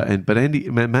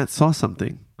Matt saw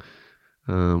something.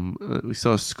 We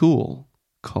saw a school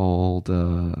called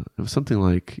it was something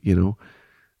like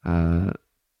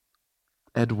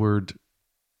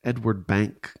Edward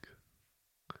Bank.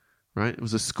 Right? It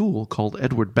was a school called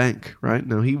Edward Bank, right?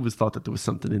 Now, he thought that there was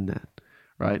something in that,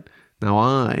 right? Now,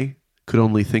 I could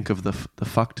only think of the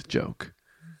fucked joke,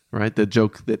 right? The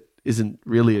joke that isn't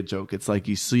really a joke. It's like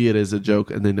you see it as a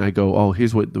joke, and then I go, oh,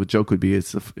 here's what the joke would be.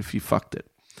 It's if you fucked it,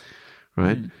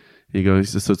 right? You go,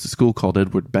 so it's a school called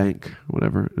Edward Bank,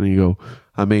 whatever. And you go,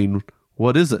 I mean,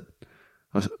 what is it?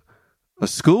 A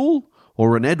school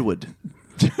or an Edward?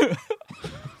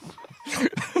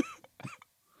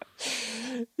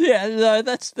 Yeah, no,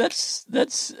 that's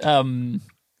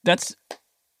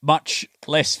much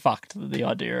less fucked than the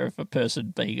idea of a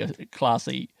person being a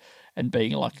classy and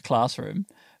being like a classroom.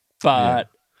 But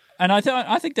and I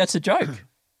think that's a joke.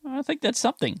 I think that's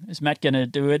something. Is Matt going to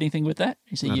do anything with that?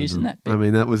 Is he using that bit? I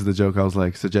mean, that was the joke. I was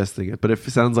like suggesting it, but if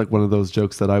it sounds like one of those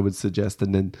jokes that I would suggest,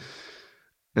 and then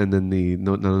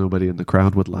nobody in the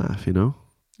crowd would laugh, you know?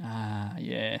 Ah,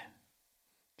 yeah,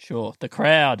 sure. The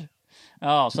crowd.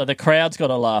 Oh, so the crowd's got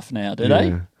to laugh now, do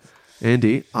they?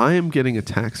 Andy, I am getting a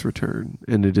tax return,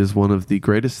 and it is one of the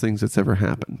greatest things that's ever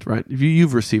happened, right?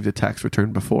 You've received a tax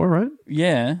return before, right?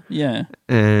 Yeah.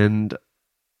 And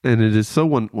it is so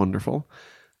wonderful.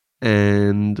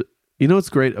 And you know what's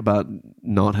great about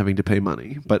not having to pay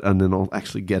money, and then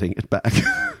actually getting it back?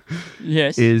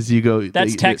 Yes. Is you go...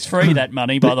 That's tax-free, that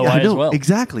money, by the way, as well.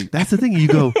 Exactly. That's the thing. You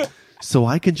go... So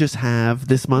I can just have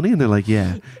this money? And they're like,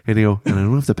 yeah. And you go, and I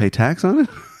don't have to pay tax on it?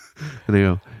 And they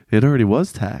go, it already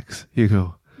was tax. You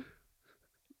go,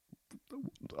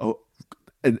 oh,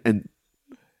 and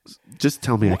just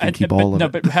tell me I can keep all of it. No,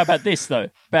 but how about this,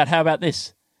 though? How about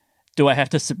this? Do I have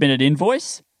to submit an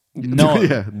invoice? No.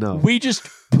 Yeah, no. We just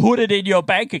put it in your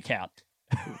bank account.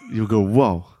 You'll go,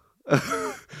 whoa.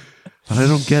 But I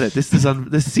don't get it.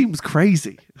 This seems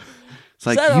crazy. It's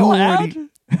like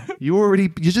you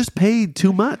just paid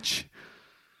too much.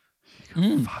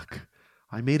 Fuck.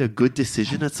 I made a good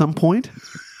decision at some point.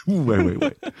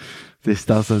 Wait. This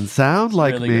doesn't sound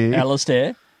like really me. Good.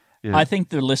 Alistair, yeah. I think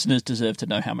the listeners deserve to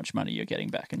know how much money you're getting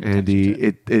back. Andy,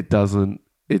 it doesn't.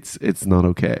 It's not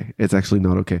okay. It's actually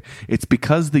not okay. It's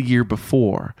because the year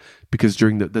before, because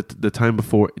during the time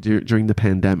before, during the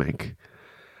pandemic,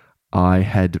 I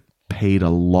had paid a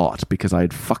lot because I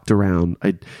had fucked around.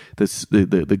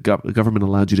 The government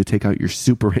allowed you to take out your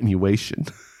superannuation,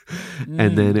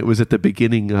 and then it was at the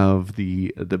beginning of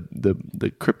the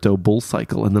crypto bull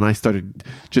cycle, and then I started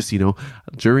just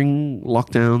during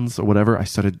lockdowns or whatever, I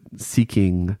started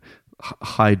seeking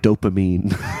high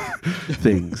dopamine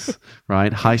things,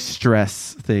 right? High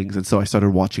stress things, and so I started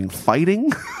watching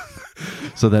fighting.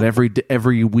 So that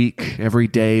every week, every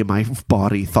day, my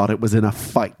body thought it was in a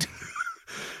fight.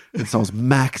 And so I was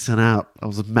maxing out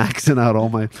all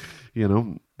my,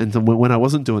 and so when I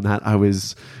wasn't doing that, I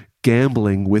was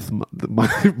gambling with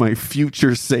my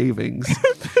future savings.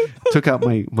 Took out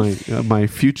my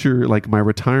future, like my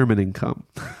retirement income.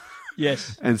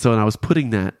 Yes. And I was putting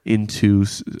that into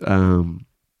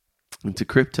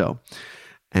crypto.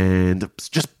 and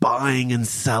just buying and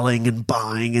selling and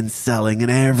buying and selling, and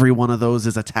every one of those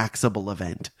is a taxable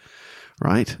event,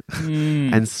 right?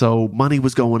 And so money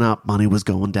was going up, money was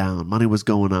going down, money was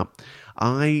going up.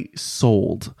 I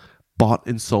bought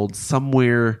and sold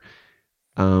somewhere,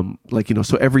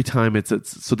 so every time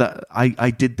it's so that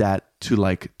I did that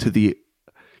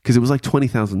because it was like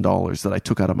 $20,000 that I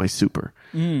took out of my super,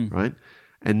 right?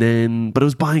 And then, but it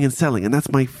was buying and selling, and that's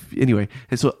anyway.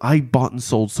 And so I bought and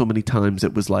sold so many times,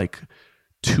 it was like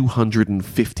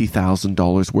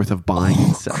 $250,000 worth of buying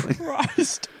and selling.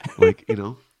 Christ. That's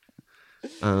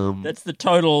the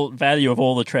total value of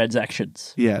all the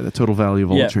transactions. Yeah, the total value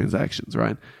of all the transactions,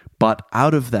 right? But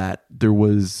out of that, there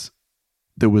was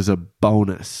a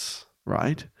bonus,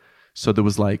 right? So there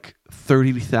was like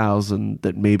 30,000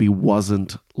 that maybe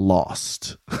wasn't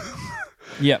lost.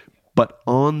 Yep. But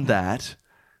on that,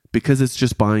 because it's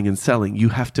just buying and selling, you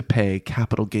have to pay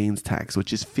capital gains tax,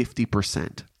 which is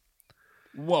 50%.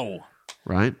 Whoa.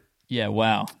 Right? Yeah,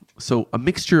 wow. So a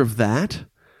mixture of that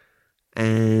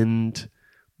and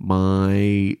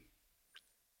a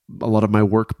lot of my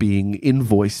work being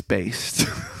invoice based,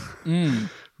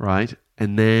 right?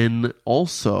 And then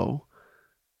also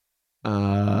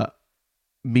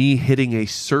me hitting a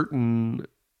certain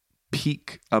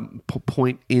peak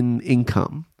point in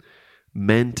income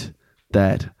meant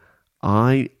that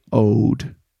I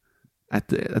owed at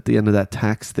the end of that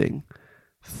tax thing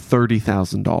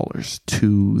 $30,000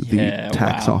 to the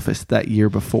tax office that year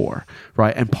before,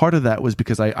 right? And part of that was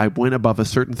because I went above a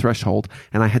certain threshold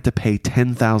and I had to pay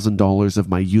 $10,000 of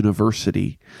my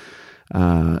university.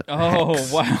 Wow!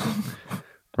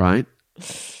 Right?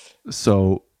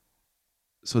 So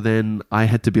then I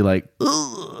had to be like,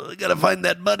 I gotta find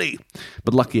that money.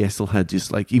 But lucky I still had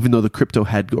just even though the crypto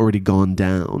had already gone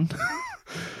down,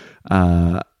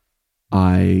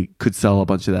 I could sell a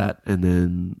bunch of that and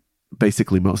then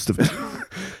basically most of it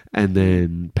and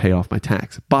then pay off my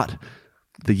tax. But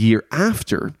the year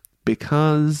after,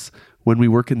 because when we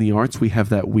work in the arts, we have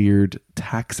that weird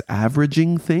tax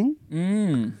averaging thing.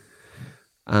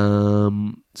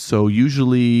 So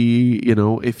usually,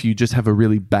 if you just have a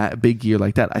really big year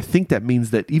like that, I think that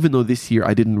means that even though this year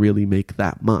I didn't really make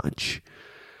that much,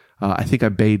 I think I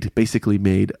basically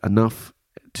made enough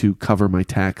to cover my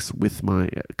tax with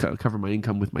cover my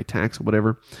income with my tax or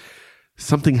whatever.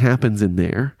 Something happens in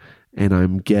there and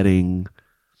I'm getting,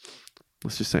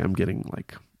 let's just say I'm getting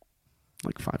like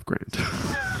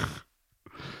 $5,000.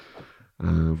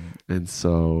 And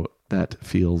so that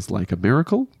feels like a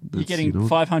miracle. You're getting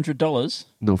 $500?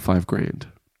 No, $5,000.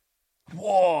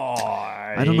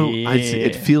 Why? I don't know.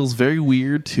 It feels very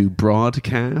weird to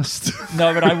broadcast.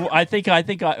 No, but I think,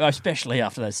 especially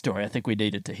after that story, I think we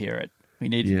needed to hear it. We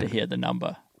needed to hear the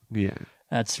number. Yeah,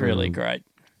 that's really great.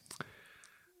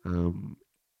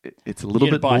 It's a little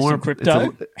bit buy more some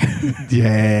crypto.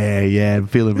 Yeah. I'm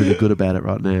feeling really good about it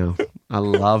right now. I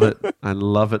love it. I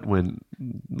love it when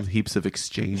heaps of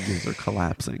exchanges are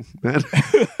collapsing.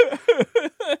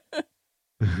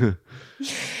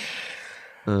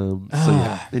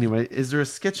 Anyway, is there a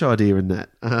sketch idea in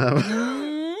that?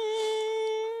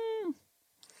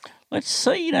 Let's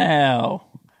see now.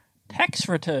 Tax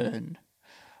return.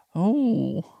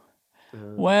 Oh,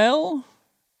 well.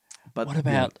 But what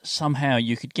about somehow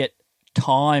you could get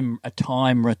a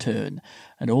time return,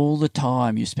 and all the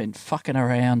time you spent fucking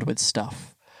around with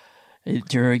stuff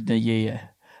during the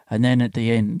year, and then at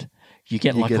the end you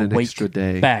get a week extra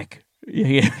day back.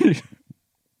 Yeah.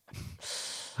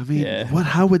 I mean,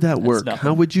 how would that work?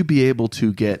 How would you be able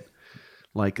to get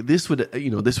this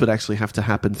would actually have to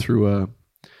happen through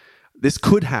this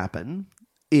could happen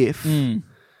if we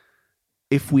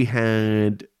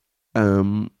had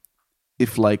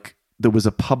if there was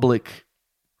a public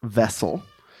vessel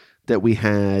that we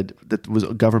had that was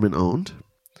government owned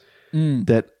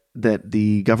that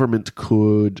the government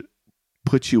could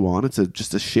put you on. It's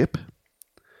just a ship.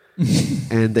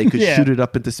 And they could shoot it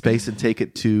up into space and take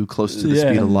it to close to the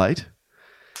speed of light.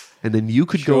 And then you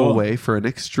could go away for an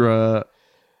extra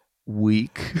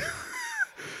week.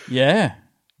 Yeah.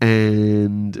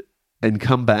 And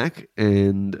come back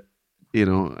and,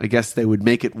 I guess they would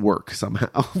make it work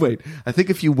somehow. Wait, I think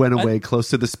if you went away close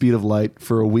to the speed of light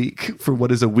for a week, for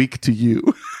what is a week to you,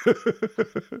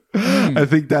 I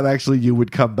think that actually you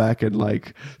would come back and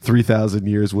 3,000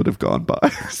 years would have gone by.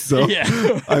 So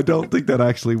I don't think that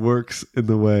actually works in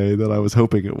the way that I was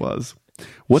hoping it was.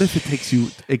 What if it gets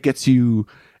you,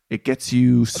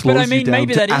 slows but I mean, you down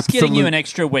maybe to that is getting you an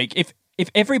extra week. If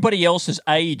everybody else has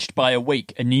aged by a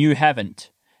week and you haven't,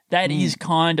 That is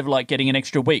kind of like getting an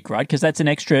extra week, right? Because that's an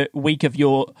extra week of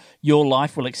your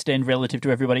life will extend relative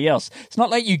to everybody else. It's not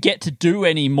like you get to do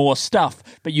any more stuff,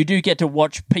 but you do get to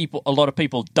watch a lot of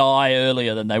people die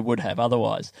earlier than they would have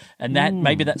otherwise. And that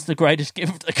maybe that's the greatest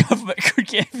gift the government could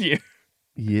give you.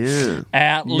 Yeah.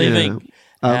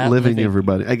 Outliving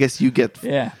everybody. I guess you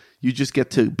just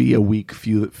get to be a week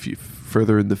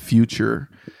further in the future.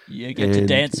 You get to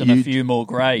dance on a few more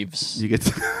graves. You get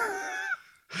to...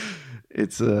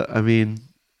 It's sometimes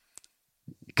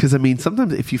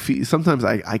if you feel, sometimes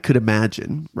I could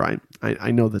imagine, right?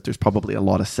 I know that there's probably a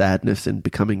lot of sadness in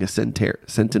becoming a centenarian,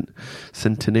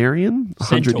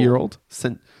 100-year-old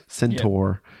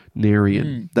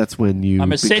centenarian. That's when you.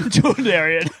 I'm a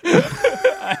centenarian.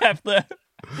 I have the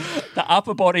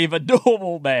upper body of a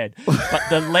normal man, but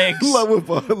the legs of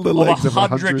a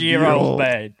 100-year-old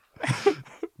man.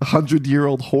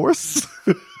 100-year-old horse.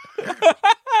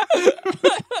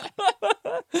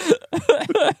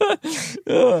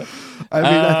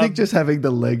 I think just having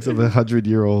the legs of a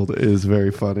 100-year-old is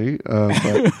very funny.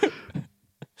 But...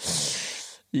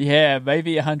 yeah,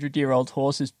 maybe a 100-year-old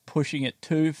horse is pushing it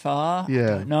too far. Yeah,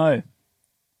 I don't know.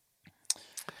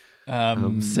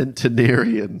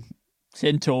 Centenarian.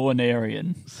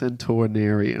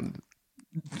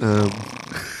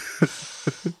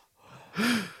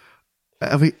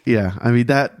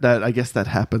 That I guess that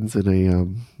happens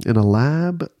in a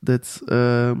lab. That's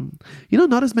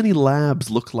not as many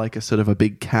labs look like a sort of a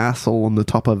big castle on the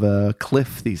top of a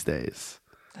cliff these days.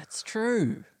 That's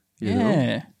true. You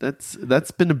know?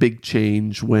 That's been a big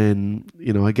change when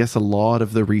I guess a lot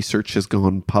of the research has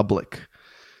gone public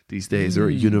these days, or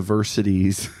at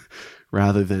universities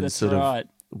rather than of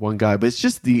one guy. But it's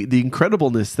just the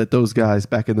incredibleness that those guys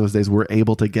back in those days were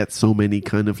able to get so many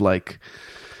kind of like.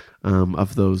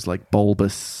 Of those like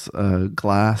bulbous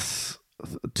glass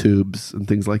tubes and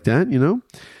things like that,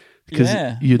 because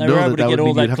they were able to get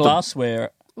all that glassware.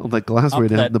 All that glassware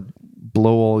to have to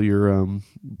blow all your own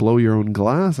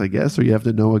glass, I guess, or you have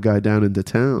to know a guy down into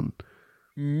town.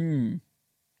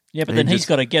 Yeah, but then he's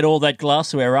got to get all that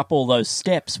glassware up all those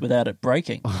steps without it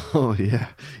breaking. Oh yeah,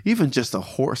 even just a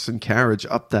horse and carriage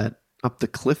up the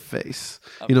cliff face,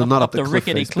 not up the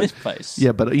rickety cliff face.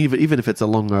 Yeah, but even if it's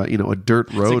along a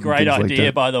dirt road, it's a great idea,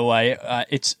 like by the way.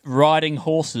 It's riding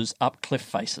horses up cliff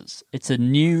faces. It's a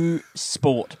new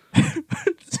sport.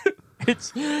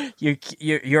 It's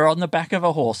you're on the back of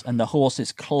a horse, and the horse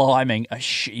is climbing a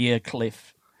sheer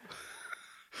cliff.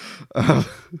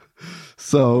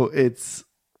 So it's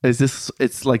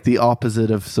like the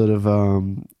opposite of sort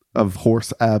of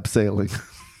horse abseiling.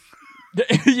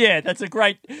 Yeah, that's a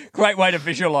great way to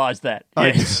visualize that.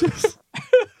 Yes.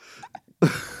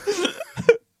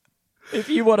 If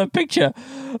you want to picture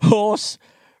horse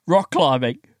rock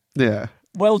climbing, yeah.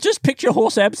 Well, just picture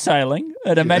horse abseiling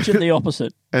and imagine the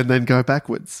opposite, and then go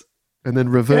backwards, and then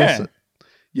reverse it.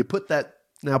 You put that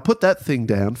thing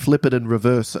down, flip it, and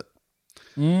reverse it.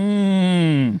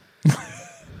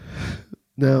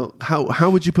 Now, how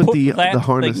would you put the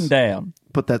harness thing down?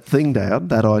 Put that thing down,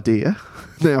 that idea.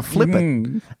 Now flip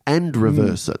it and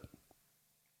reverse it.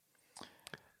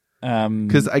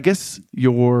 Because I guess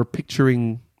you're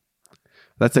picturing...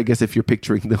 That's, I guess, if you're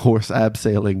picturing the horse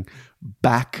abseiling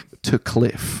back to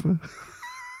cliff.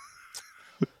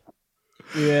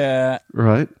 Yeah.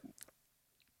 Right?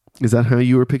 Is that how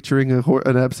you were picturing an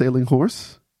abseiling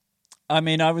horse? I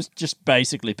mean, I was just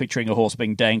basically picturing a horse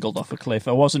being dangled off a cliff.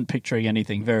 I wasn't picturing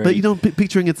anything very... But you don't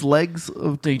picturing its legs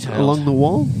detailed along the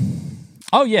wall?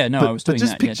 Oh, yeah, no, I was doing that. But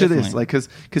just picture this, like,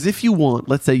 because if you want,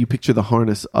 let's say you picture the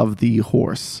harness of the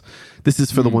horse. This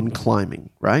is for the one climbing,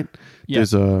 right? Yeah.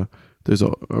 There's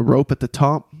a rope at the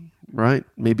top, right?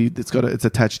 Maybe it's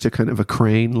attached to kind of a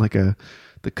crane, like the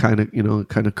kind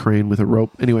of crane with a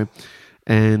rope. Anyway...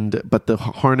 But the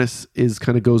harness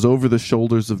goes over the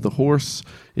shoulders of the horse,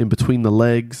 in between the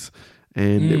legs,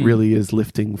 and it really is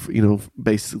lifting,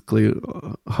 basically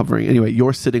hovering. Anyway,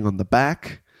 you're sitting on the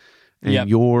back, and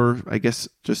you're, I guess,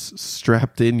 just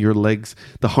strapped in. Your legs,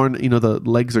 the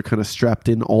legs are kind of strapped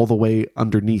in all the way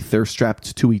underneath. They're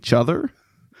strapped to each other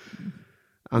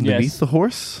underneath the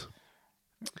horse.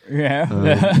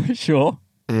 Yeah, sure.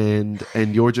 And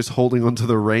you're just holding onto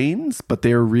the reins, but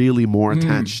they're really more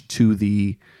attached to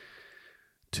the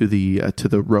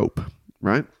rope,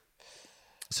 right?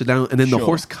 So now, and then the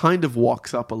horse kind of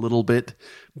walks up a little bit,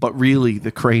 but really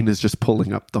the crane is just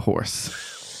pulling up the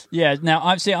horse. Yeah. Now,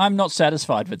 I'm not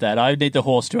satisfied with that. I need the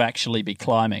horse to actually be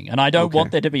climbing, and I don't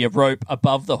want there to be a rope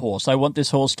above the horse. I want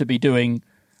this horse to be doing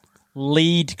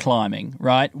lead climbing,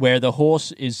 right, where the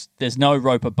horse there's no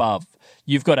rope above.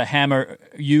 You've got to hammer,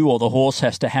 or the horse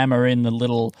has to hammer in the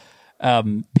little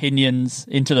pinions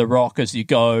into the rock as you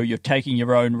go. You're taking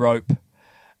your own rope.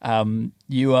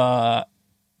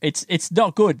 It's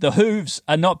not good. The hooves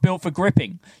are not built for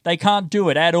gripping. They can't do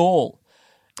it at all.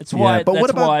 That's why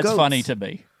it's funny to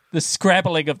me. The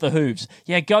scrabbling of the hooves.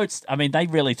 Yeah, goats, I mean, they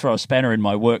really throw a spanner in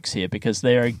my works here because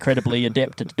they're incredibly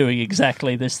adept at doing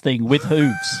exactly this thing with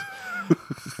hooves.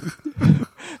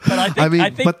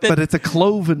 But it's a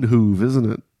cloven hoof,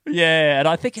 isn't it? Yeah, and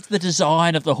I think it's the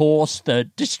design of the horse, the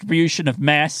distribution of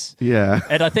mass. Yeah.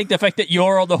 And I think the fact that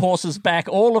you're on the horse's back,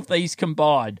 all of these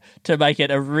combined to make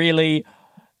it a really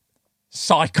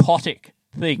psychotic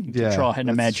thing to try and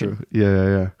imagine. True.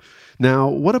 Yeah. Now,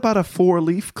 what about a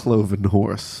 4-leaf cloven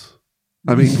horse?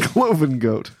 I mean, cloven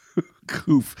goat.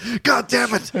 Hoof. God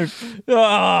damn it.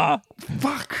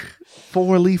 Fuck.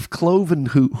 4-leaf cloven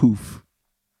hoof.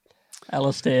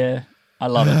 Alistair, I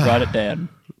love it. Write it down.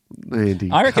 Andy,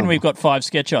 I reckon we've got 5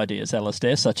 sketch ideas,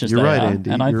 Alistair, such as You're right,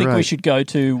 Andy. And I think we should go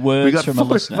to words from a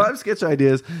listener. 5 sketch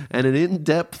ideas and an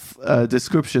in-depth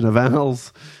description of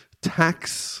Al's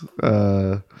tax.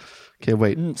 Okay,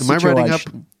 wait. Am I writing up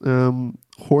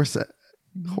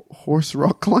horse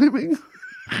rock climbing?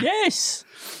 Yes.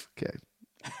 Okay.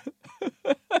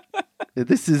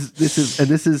 This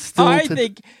is still. I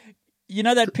think. You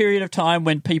know that period of time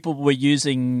when people were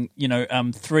using,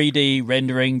 3D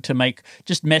rendering to make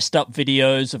just messed up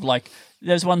videos of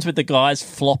those ones with the guys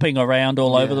flopping around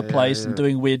all over the place and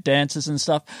doing weird dances and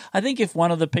stuff. I think if one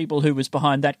of the people who was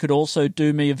behind that could also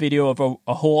do me a video of a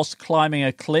horse climbing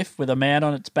a cliff with a man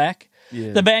on its back.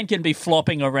 Yeah. The man can be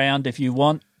flopping around if you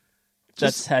want.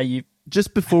 That's how you...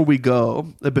 Just before we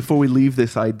go, before we leave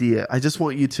this idea, I just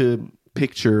want you to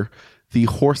picture the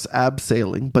horse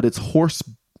abseiling, but it's horse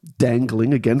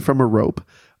dangling again from a rope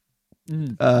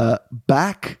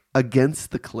back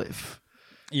against the cliff.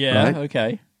 Yeah, right?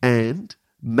 Okay. And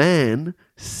man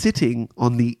sitting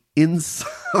on the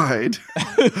inside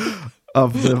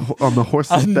on the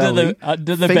horse's belly.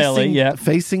 Under the belly, yeah.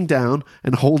 Facing down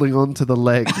and holding on to the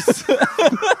legs.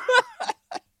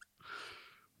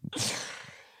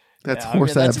 That's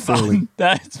horse abseiling.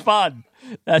 That's fun.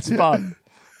 That's fun.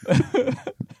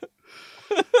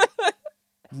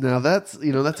 Now that's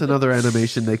another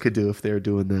animation they could do if they're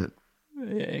doing that.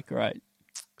 Yeah, great.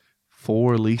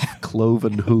 4-leaf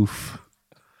cloven hoof.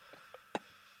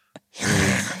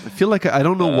 I feel like I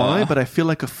don't know why, but I feel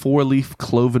like a 4-leaf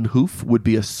cloven hoof would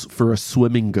be for a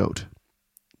swimming goat.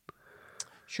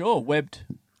 Sure, webbed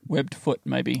foot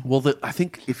maybe. Well, I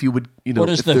think if you would,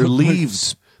 if they're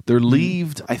leaved, they're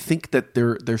leaved. I think that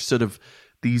they're sort of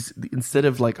these instead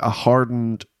of like a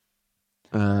hardened.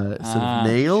 Sort of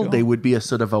nail, they would be a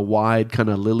sort of a wide kind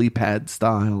of lily pad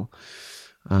style,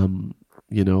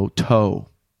 toe,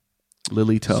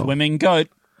 lily toe. Swimming goat.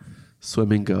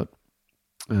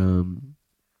 All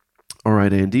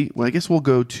right, Andy. Well, I guess we'll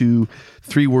go to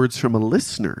 3 words from a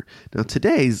listener. Now,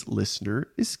 today's listener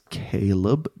is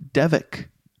Caleb Devick.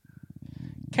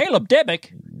 Caleb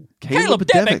Devick.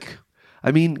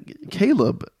 I mean,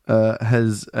 Caleb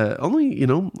has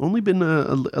only been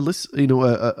a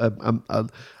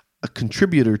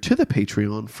contributor to the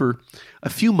Patreon for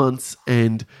a few months,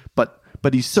 but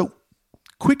he's so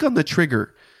quick on the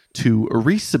trigger to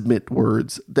resubmit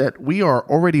words that we are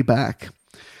already back,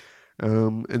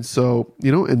 and so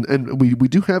and we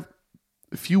do have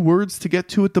a few words to get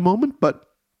to at the moment, but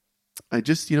I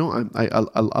just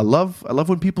I love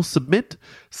when people submit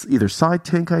either side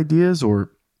tank ideas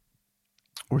or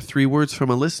 3 words from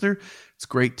a listener. It's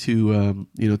great to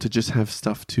to just have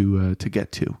stuff to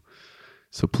get to.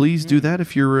 So please do that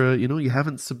if you're you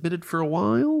haven't submitted for a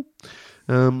while.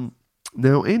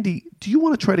 Now, Andy, do you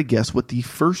want to try to guess what the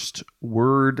first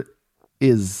word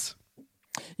is?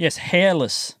 Yes,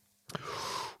 hairless.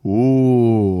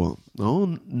 Oh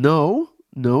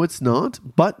no, it's not.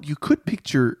 But you could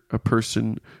picture a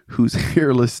person who's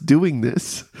hairless doing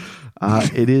this.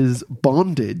 It is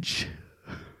bondage.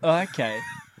 Okay.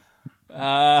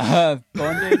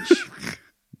 Bondage.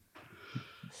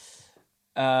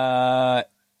 The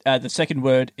second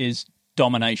word is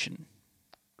domination.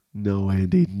 No,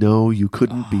 Andy. No, you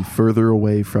couldn't be further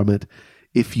away from it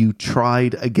if you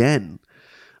tried again.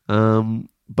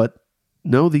 But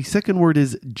no, the second word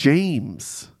is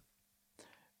James.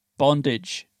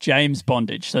 Bondage. James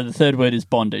Bondage. So the third word is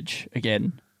bondage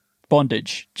again.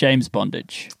 Bondage. James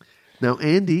Bondage. Now,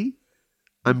 Andy,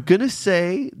 I'm going to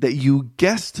say that you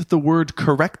guessed the word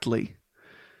correctly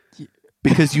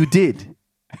because you did.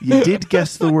 You did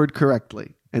guess the word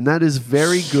correctly, and that is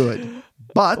very good.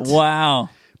 But wow.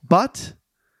 But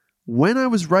when I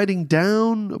was writing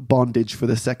down bondage for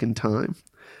the second time,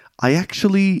 I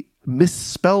actually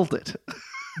misspelled it.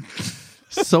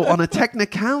 So on a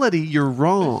technicality, you're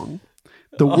wrong.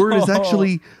 The word is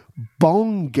actually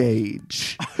bong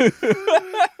gauge.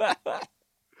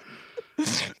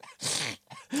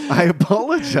 I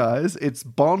apologize. It's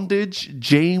bondage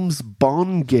James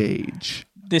Bond gauge.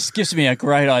 This gives me a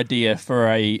great idea for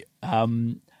a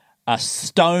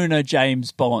stoner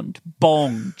James Bond.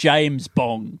 Bong, James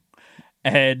Bong.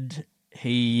 And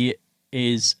he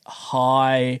is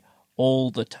high all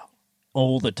the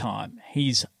time.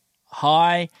 He's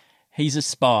high. He's a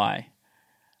spy.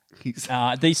 This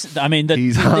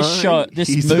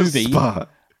movie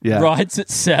writes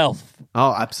itself.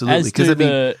 Oh, absolutely. Because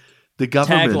the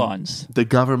government taglines. The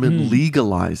government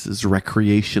legalizes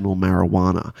recreational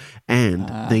marijuana and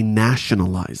they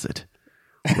nationalize it,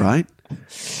 right?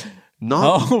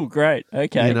 Oh, great.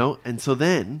 Okay. And so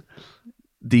then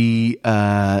the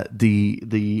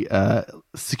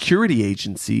security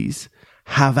agencies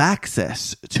have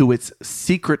access to its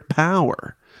secret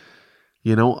power.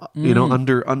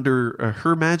 Under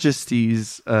Her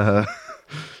Majesty's Her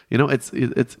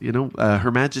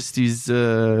Majesty's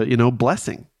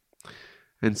blessing.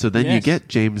 And so then you get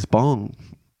James Bond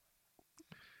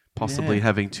possibly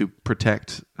having to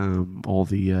protect all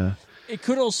the It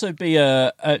could also be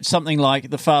something like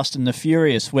the Fast and the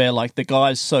Furious, where like the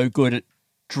guy's so good at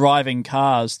driving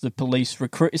cars, the police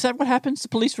recruit. Is that what happens? The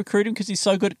police recruit him because he's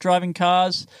so good at driving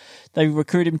cars. They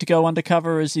recruit him to go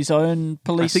undercover as his own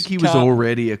police. I think he was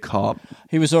already a cop.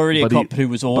 He was already a cop who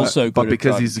was also good. But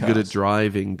because at he's cars. good at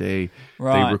driving, they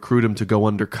recruit him to go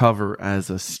undercover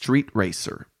as a street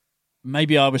racer.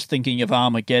 Maybe I was thinking of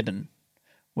Armageddon,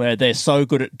 where they're so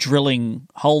good at drilling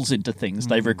holes into things,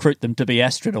 they recruit them to be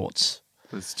astronauts.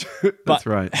 That's true. That's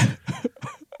right.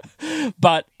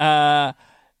 But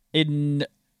in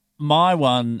my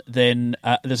one, then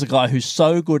there's a guy who's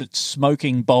so good at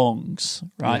smoking bongs,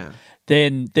 right? Yeah.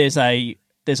 Then there's a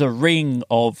ring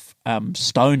of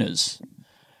stoners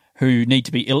who need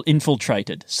to be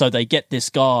infiltrated. So they get this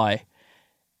guy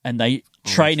and they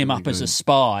train him up as a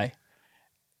spy.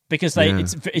 Because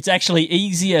it's actually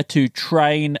easier to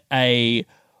train a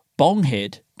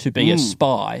bonghead to be a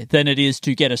spy than it is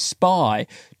to get a spy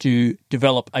to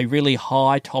develop a really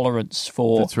high tolerance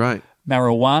for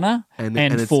marijuana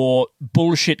and for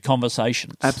bullshit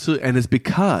conversations. Absolutely. And it's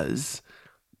because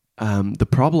the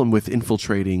problem with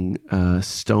infiltrating a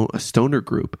stoner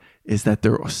group is that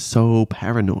they're so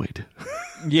paranoid.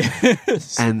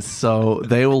 Yes. And so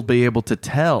they will be able to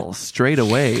tell straight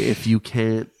away if you're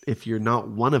not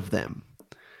one of them.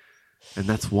 And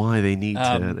that's why they need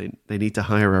they need to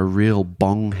hire a real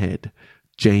bonghead,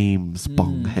 James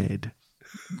Bonghead.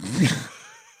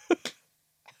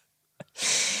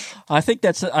 I think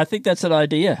that's an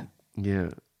idea. Yeah.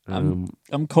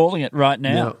 I'm calling it right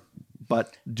now. Yeah,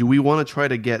 but do we want to try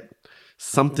to get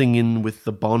something in with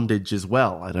the bondage as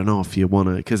well? I don't know if you want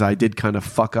to, because I did kind of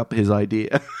fuck up his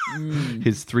idea,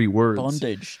 his 3 words.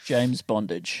 Bondage, James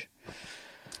Bondage.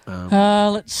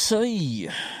 Let's see.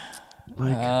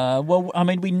 Well, I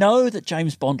mean, we know that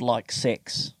James Bond likes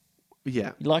sex.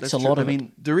 Yeah, he likes a lot of it. I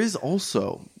mean, there is.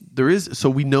 So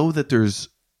we know that there's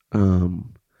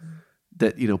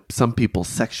that some people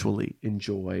sexually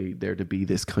enjoy there to be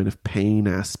this kind of pain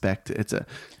aspect. It's a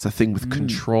thing with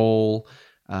control.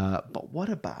 But what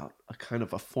about a kind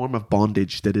of a form of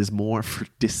bondage that is more for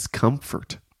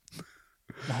discomfort?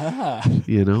 They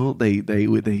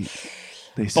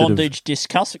bondage,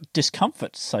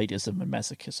 discomfort, sadism, and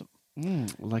masochism.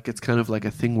 Like it's kind of like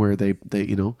a thing where they put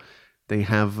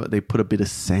a bit of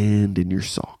sand in your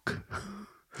sock.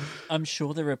 I'm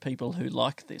sure there are people who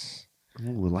like this.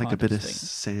 Ooh, like a bit of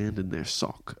sand in their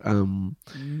sock.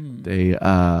 They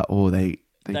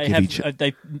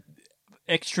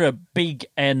extra big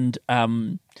and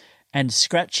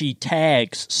scratchy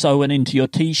tags sewn into your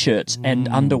t-shirts and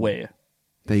underwear.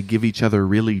 They give each other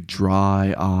really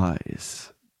dry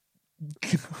eyes.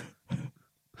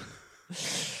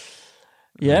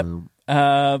 Yep.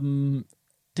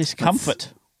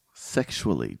 Discomfort.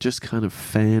 Sexually, just kind of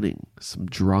fanning some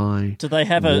dry. Do they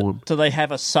have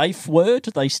a safe word?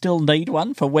 Do they still need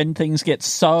one for when things get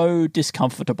so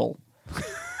discomfortable?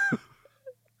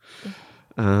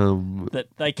 That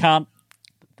they can't,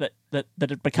 that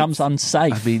it becomes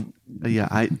unsafe. I mean,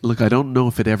 I don't know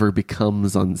if it ever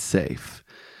becomes unsafe.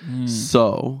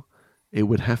 So it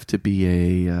would have to be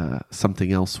a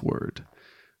something else word.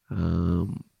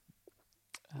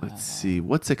 Let's see.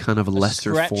 What's a kind of a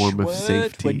lesser form of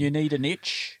safety? When you need an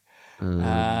itch.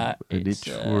 An itch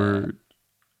word.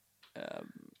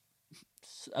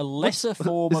 A lesser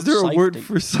form of safety. Is there a word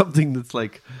for something that's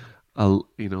like, well,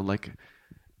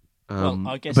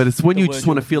 I guess but it's when you just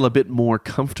want to feel a bit more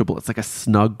comfortable. It's like a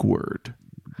snug word.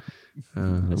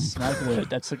 A snug word.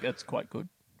 That's quite good.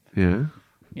 Yeah.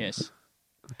 Yes.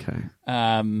 Okay.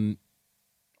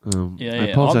 Yeah. I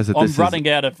apologize I'm running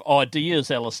out of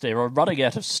ideas, Alistair. I'm running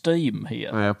out of steam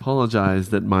here. I apologize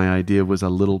that my idea was a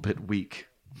little bit weak.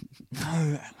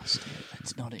 No, Alistair,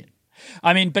 that's not it.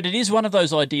 I mean, but it is one of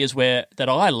those ideas that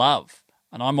I love,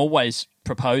 and I'm always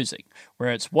proposing,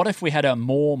 where it's, what if we had a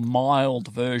more mild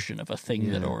version of a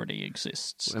thing that already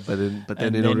exists? But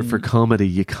then in order for comedy,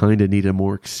 you kind of need a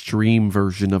more extreme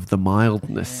version of the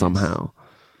mildness somehow.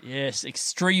 Yes,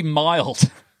 extreme mild.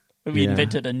 We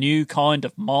invented a new kind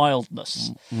of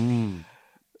mildness. Mm.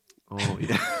 Oh,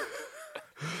 yeah.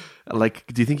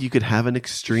 Like, do you think you could have an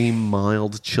extreme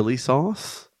mild chili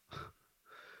sauce?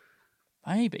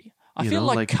 Maybe. I feel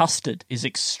like custard is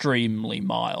extremely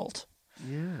mild.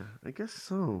 Yeah, I guess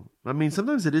so. I mean,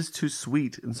 sometimes it is too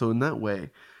sweet, and so in that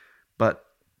way. But,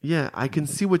 yeah, I can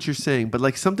see what you're saying. But,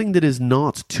 like, something that is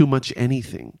not too much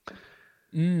anything.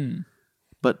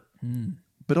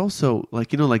 But also,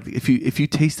 like, like if you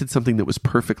tasted something that was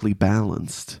perfectly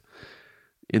balanced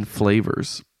in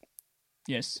flavors,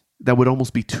 yes, that would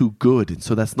almost be too good, and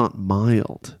so that's not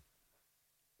mild.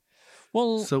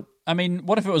 Well, I mean,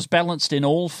 what if it was balanced in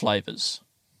all flavors?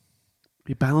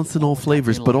 Be balanced in all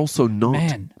flavors, but also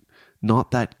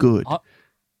not that good.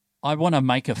 I want to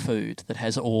make a food that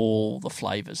has all the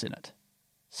flavors in it.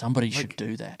 Somebody should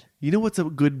do that. You know what's a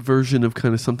good version of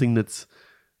kind of something that's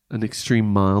an extreme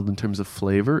mild in terms of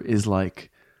flavor is like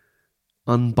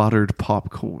unbuttered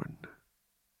popcorn.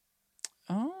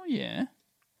 Oh, yeah.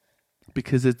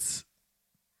 Because it's,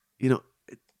 it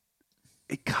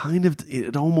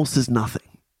almost is nothing.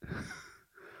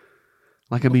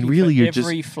 Like, I mean, really, you're just...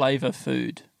 Every flavour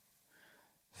food.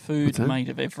 Food made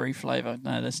of every flavour.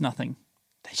 No, there's nothing.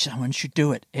 Someone should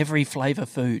do it. Every flavour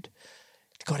food.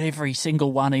 It's got every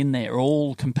single one in there,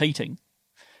 all competing.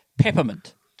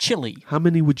 Peppermint. Chili. How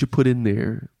many would you put in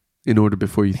there in order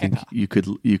before you think you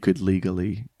could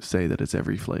legally say that it's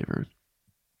every flavour?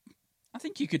 I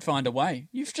think you could find a way.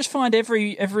 You just find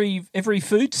every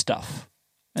food stuff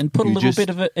and put a little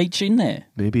bit of it each in there.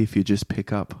 Maybe if you just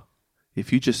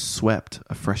swept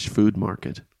a fresh food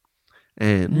market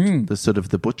and the sort of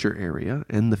the butcher area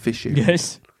and the fish area,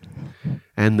 yes,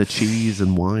 and the cheese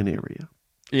and wine area,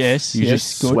 yes, you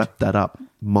just swept that up,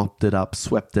 mopped it up,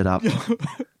 swept it up.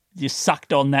 You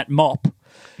sucked on that mop.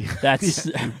 That's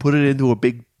you put it into a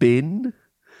big bin,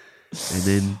 and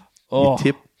then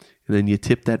you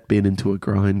tip that bin into a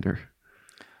grinder.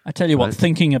 I tell you what,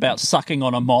 thinking about sucking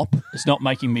on a mop is not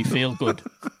making me feel good.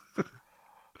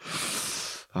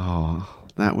 Oh,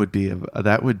 that would be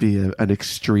an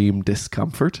extreme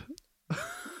discomfort.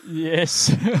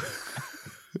 Yes.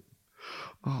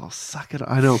 Oh, suck it!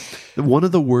 I know. One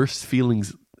of the worst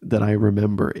feelings that I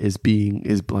remember is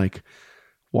like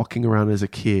walking around as a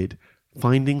kid,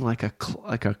 finding like a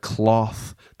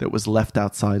cloth that was left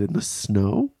outside in the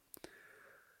snow,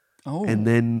 and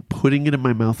then putting it in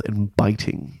my mouth and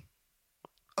biting.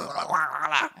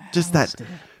 Just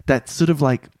that sort of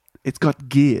like, it's got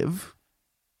give,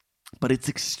 but it's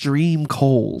extreme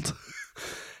cold,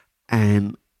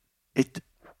 and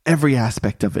every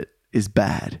aspect of it is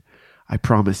bad. I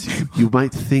promise you. You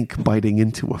might think biting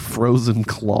into a frozen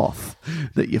cloth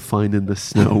that you find in the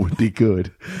snow would be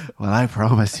good. Well, I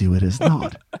promise you it is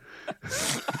not.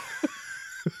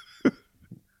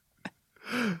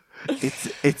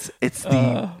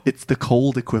 It's the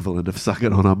cold equivalent of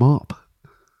sucking on a mop.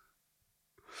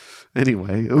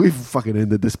 Anyway, we fucking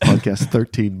ended this podcast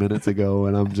 13 minutes ago,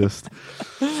 and I'm just...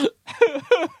 I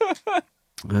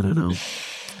don't know.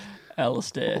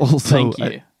 Alistair, also, thank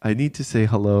you. I need to say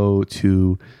hello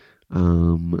to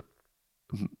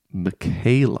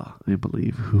Michaela, I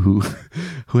believe, who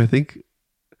I think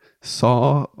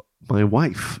saw my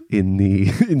wife in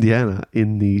Indiana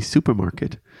in the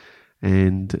supermarket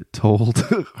and told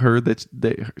her that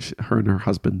her and her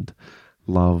husband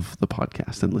love the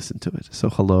podcast and listen to it. So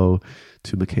hello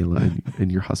to Michaela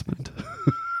and your husband.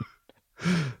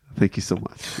 Thank you so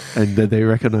much. And they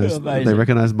recognize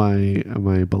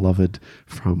my beloved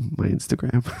from my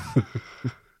Instagram.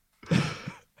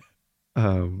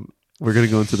 We're gonna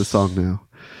go into the song now.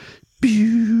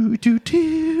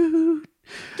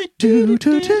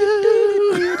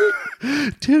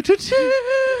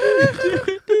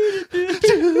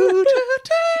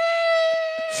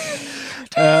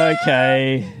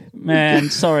 Okay, man.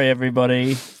 Sorry,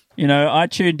 everybody. I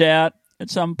tuned out at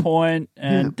some point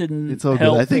and didn't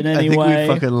help in any way. I think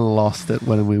we fucking lost it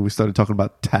when we started talking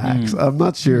about tax. I'm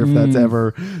not sure if that's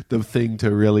ever the thing to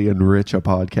really enrich a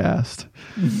podcast.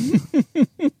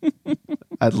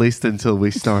 At least until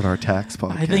we start our tax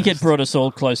podcast. I think it brought us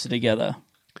all closer together.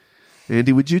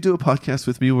 Andy, would you do a podcast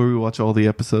with me where we watch all the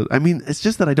episodes? I mean, it's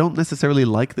just that I don't necessarily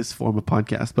like this form of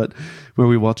podcast, but where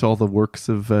we watch all the works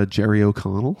of Jerry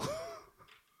O'Connell.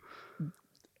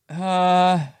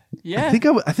 Yeah.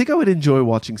 I think I would enjoy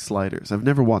watching Sliders. I've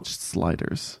never watched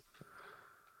Sliders.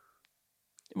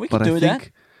 We could do that.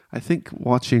 I think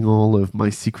watching all of My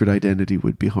Secret Identity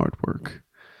would be hard work.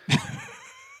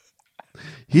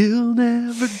 You'll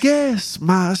never guess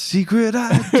my secret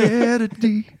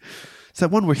identity. It's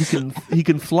that one where he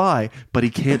can fly, but he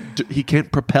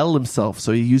can't propel himself,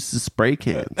 so he uses spray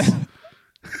cans.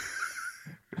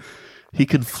 He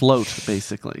can float,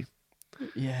 basically.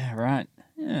 Yeah, right.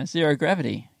 Yeah, zero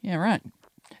gravity. Yeah, right.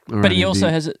 Right, but he also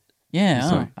has it.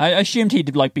 Yeah, I assumed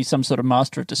he'd be some sort of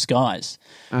master of disguise,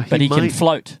 but he can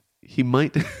float. He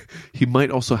might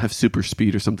also have super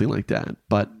speed or something like that,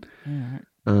 but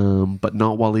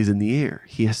not while he's in the air.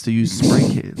 He has to use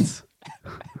spray cans.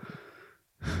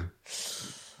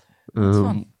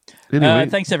 Anyway.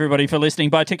 Thanks everybody for listening.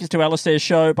 Buy tickets to Alistair's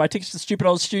show. Buy tickets to Stupid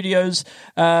Old Studios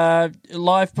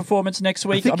live performance next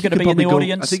week. I'm going to be in the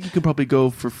audience. I think you could probably go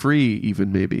for free,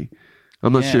 even maybe.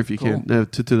 I'm not sure if you can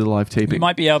to the live taping. You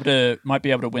might be able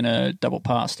to win a double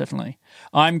pass. Definitely.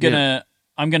 I'm gonna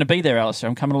be there, Alistair.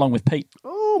 I'm coming along with Pete.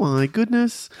 Oh my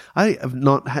goodness! I have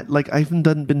not had I haven't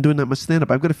been doing that much stand up.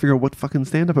 I've got to figure out what fucking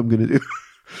stand up I'm going to do.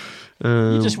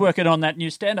 You're just working on that new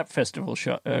stand up festival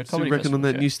show.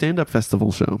 New stand up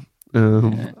festival show.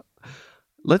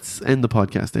 Let's end the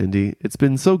podcast, Andy. It's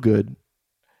been so good.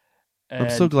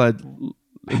 I'm so glad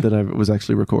that I was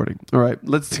actually recording. All right,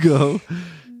 let's go.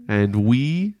 And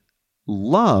we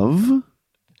love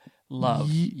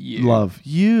you. Love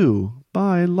you.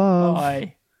 Bye, love.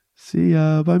 Bye. See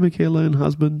ya. Bye, Michaela and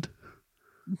husband.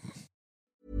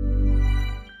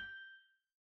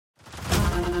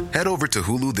 Head over to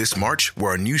Hulu this March,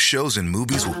 where our new shows and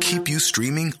movies will keep you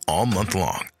streaming all month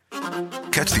long.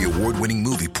 Catch the award-winning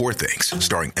movie Poor Things,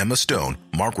 starring Emma Stone,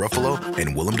 Mark Ruffalo,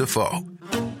 and Willem Dafoe.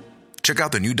 Check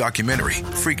out the new documentary,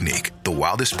 Freaknik, The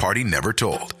Wildest Party Never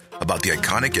Told, about the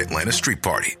iconic Atlanta Street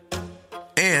Party.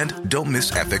 And don't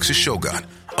miss FX's Shogun,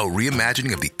 a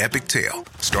reimagining of the epic tale,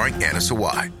 starring Anna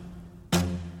Sawai.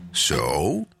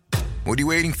 So, what are you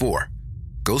waiting for?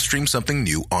 Go stream something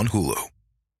new on Hulu.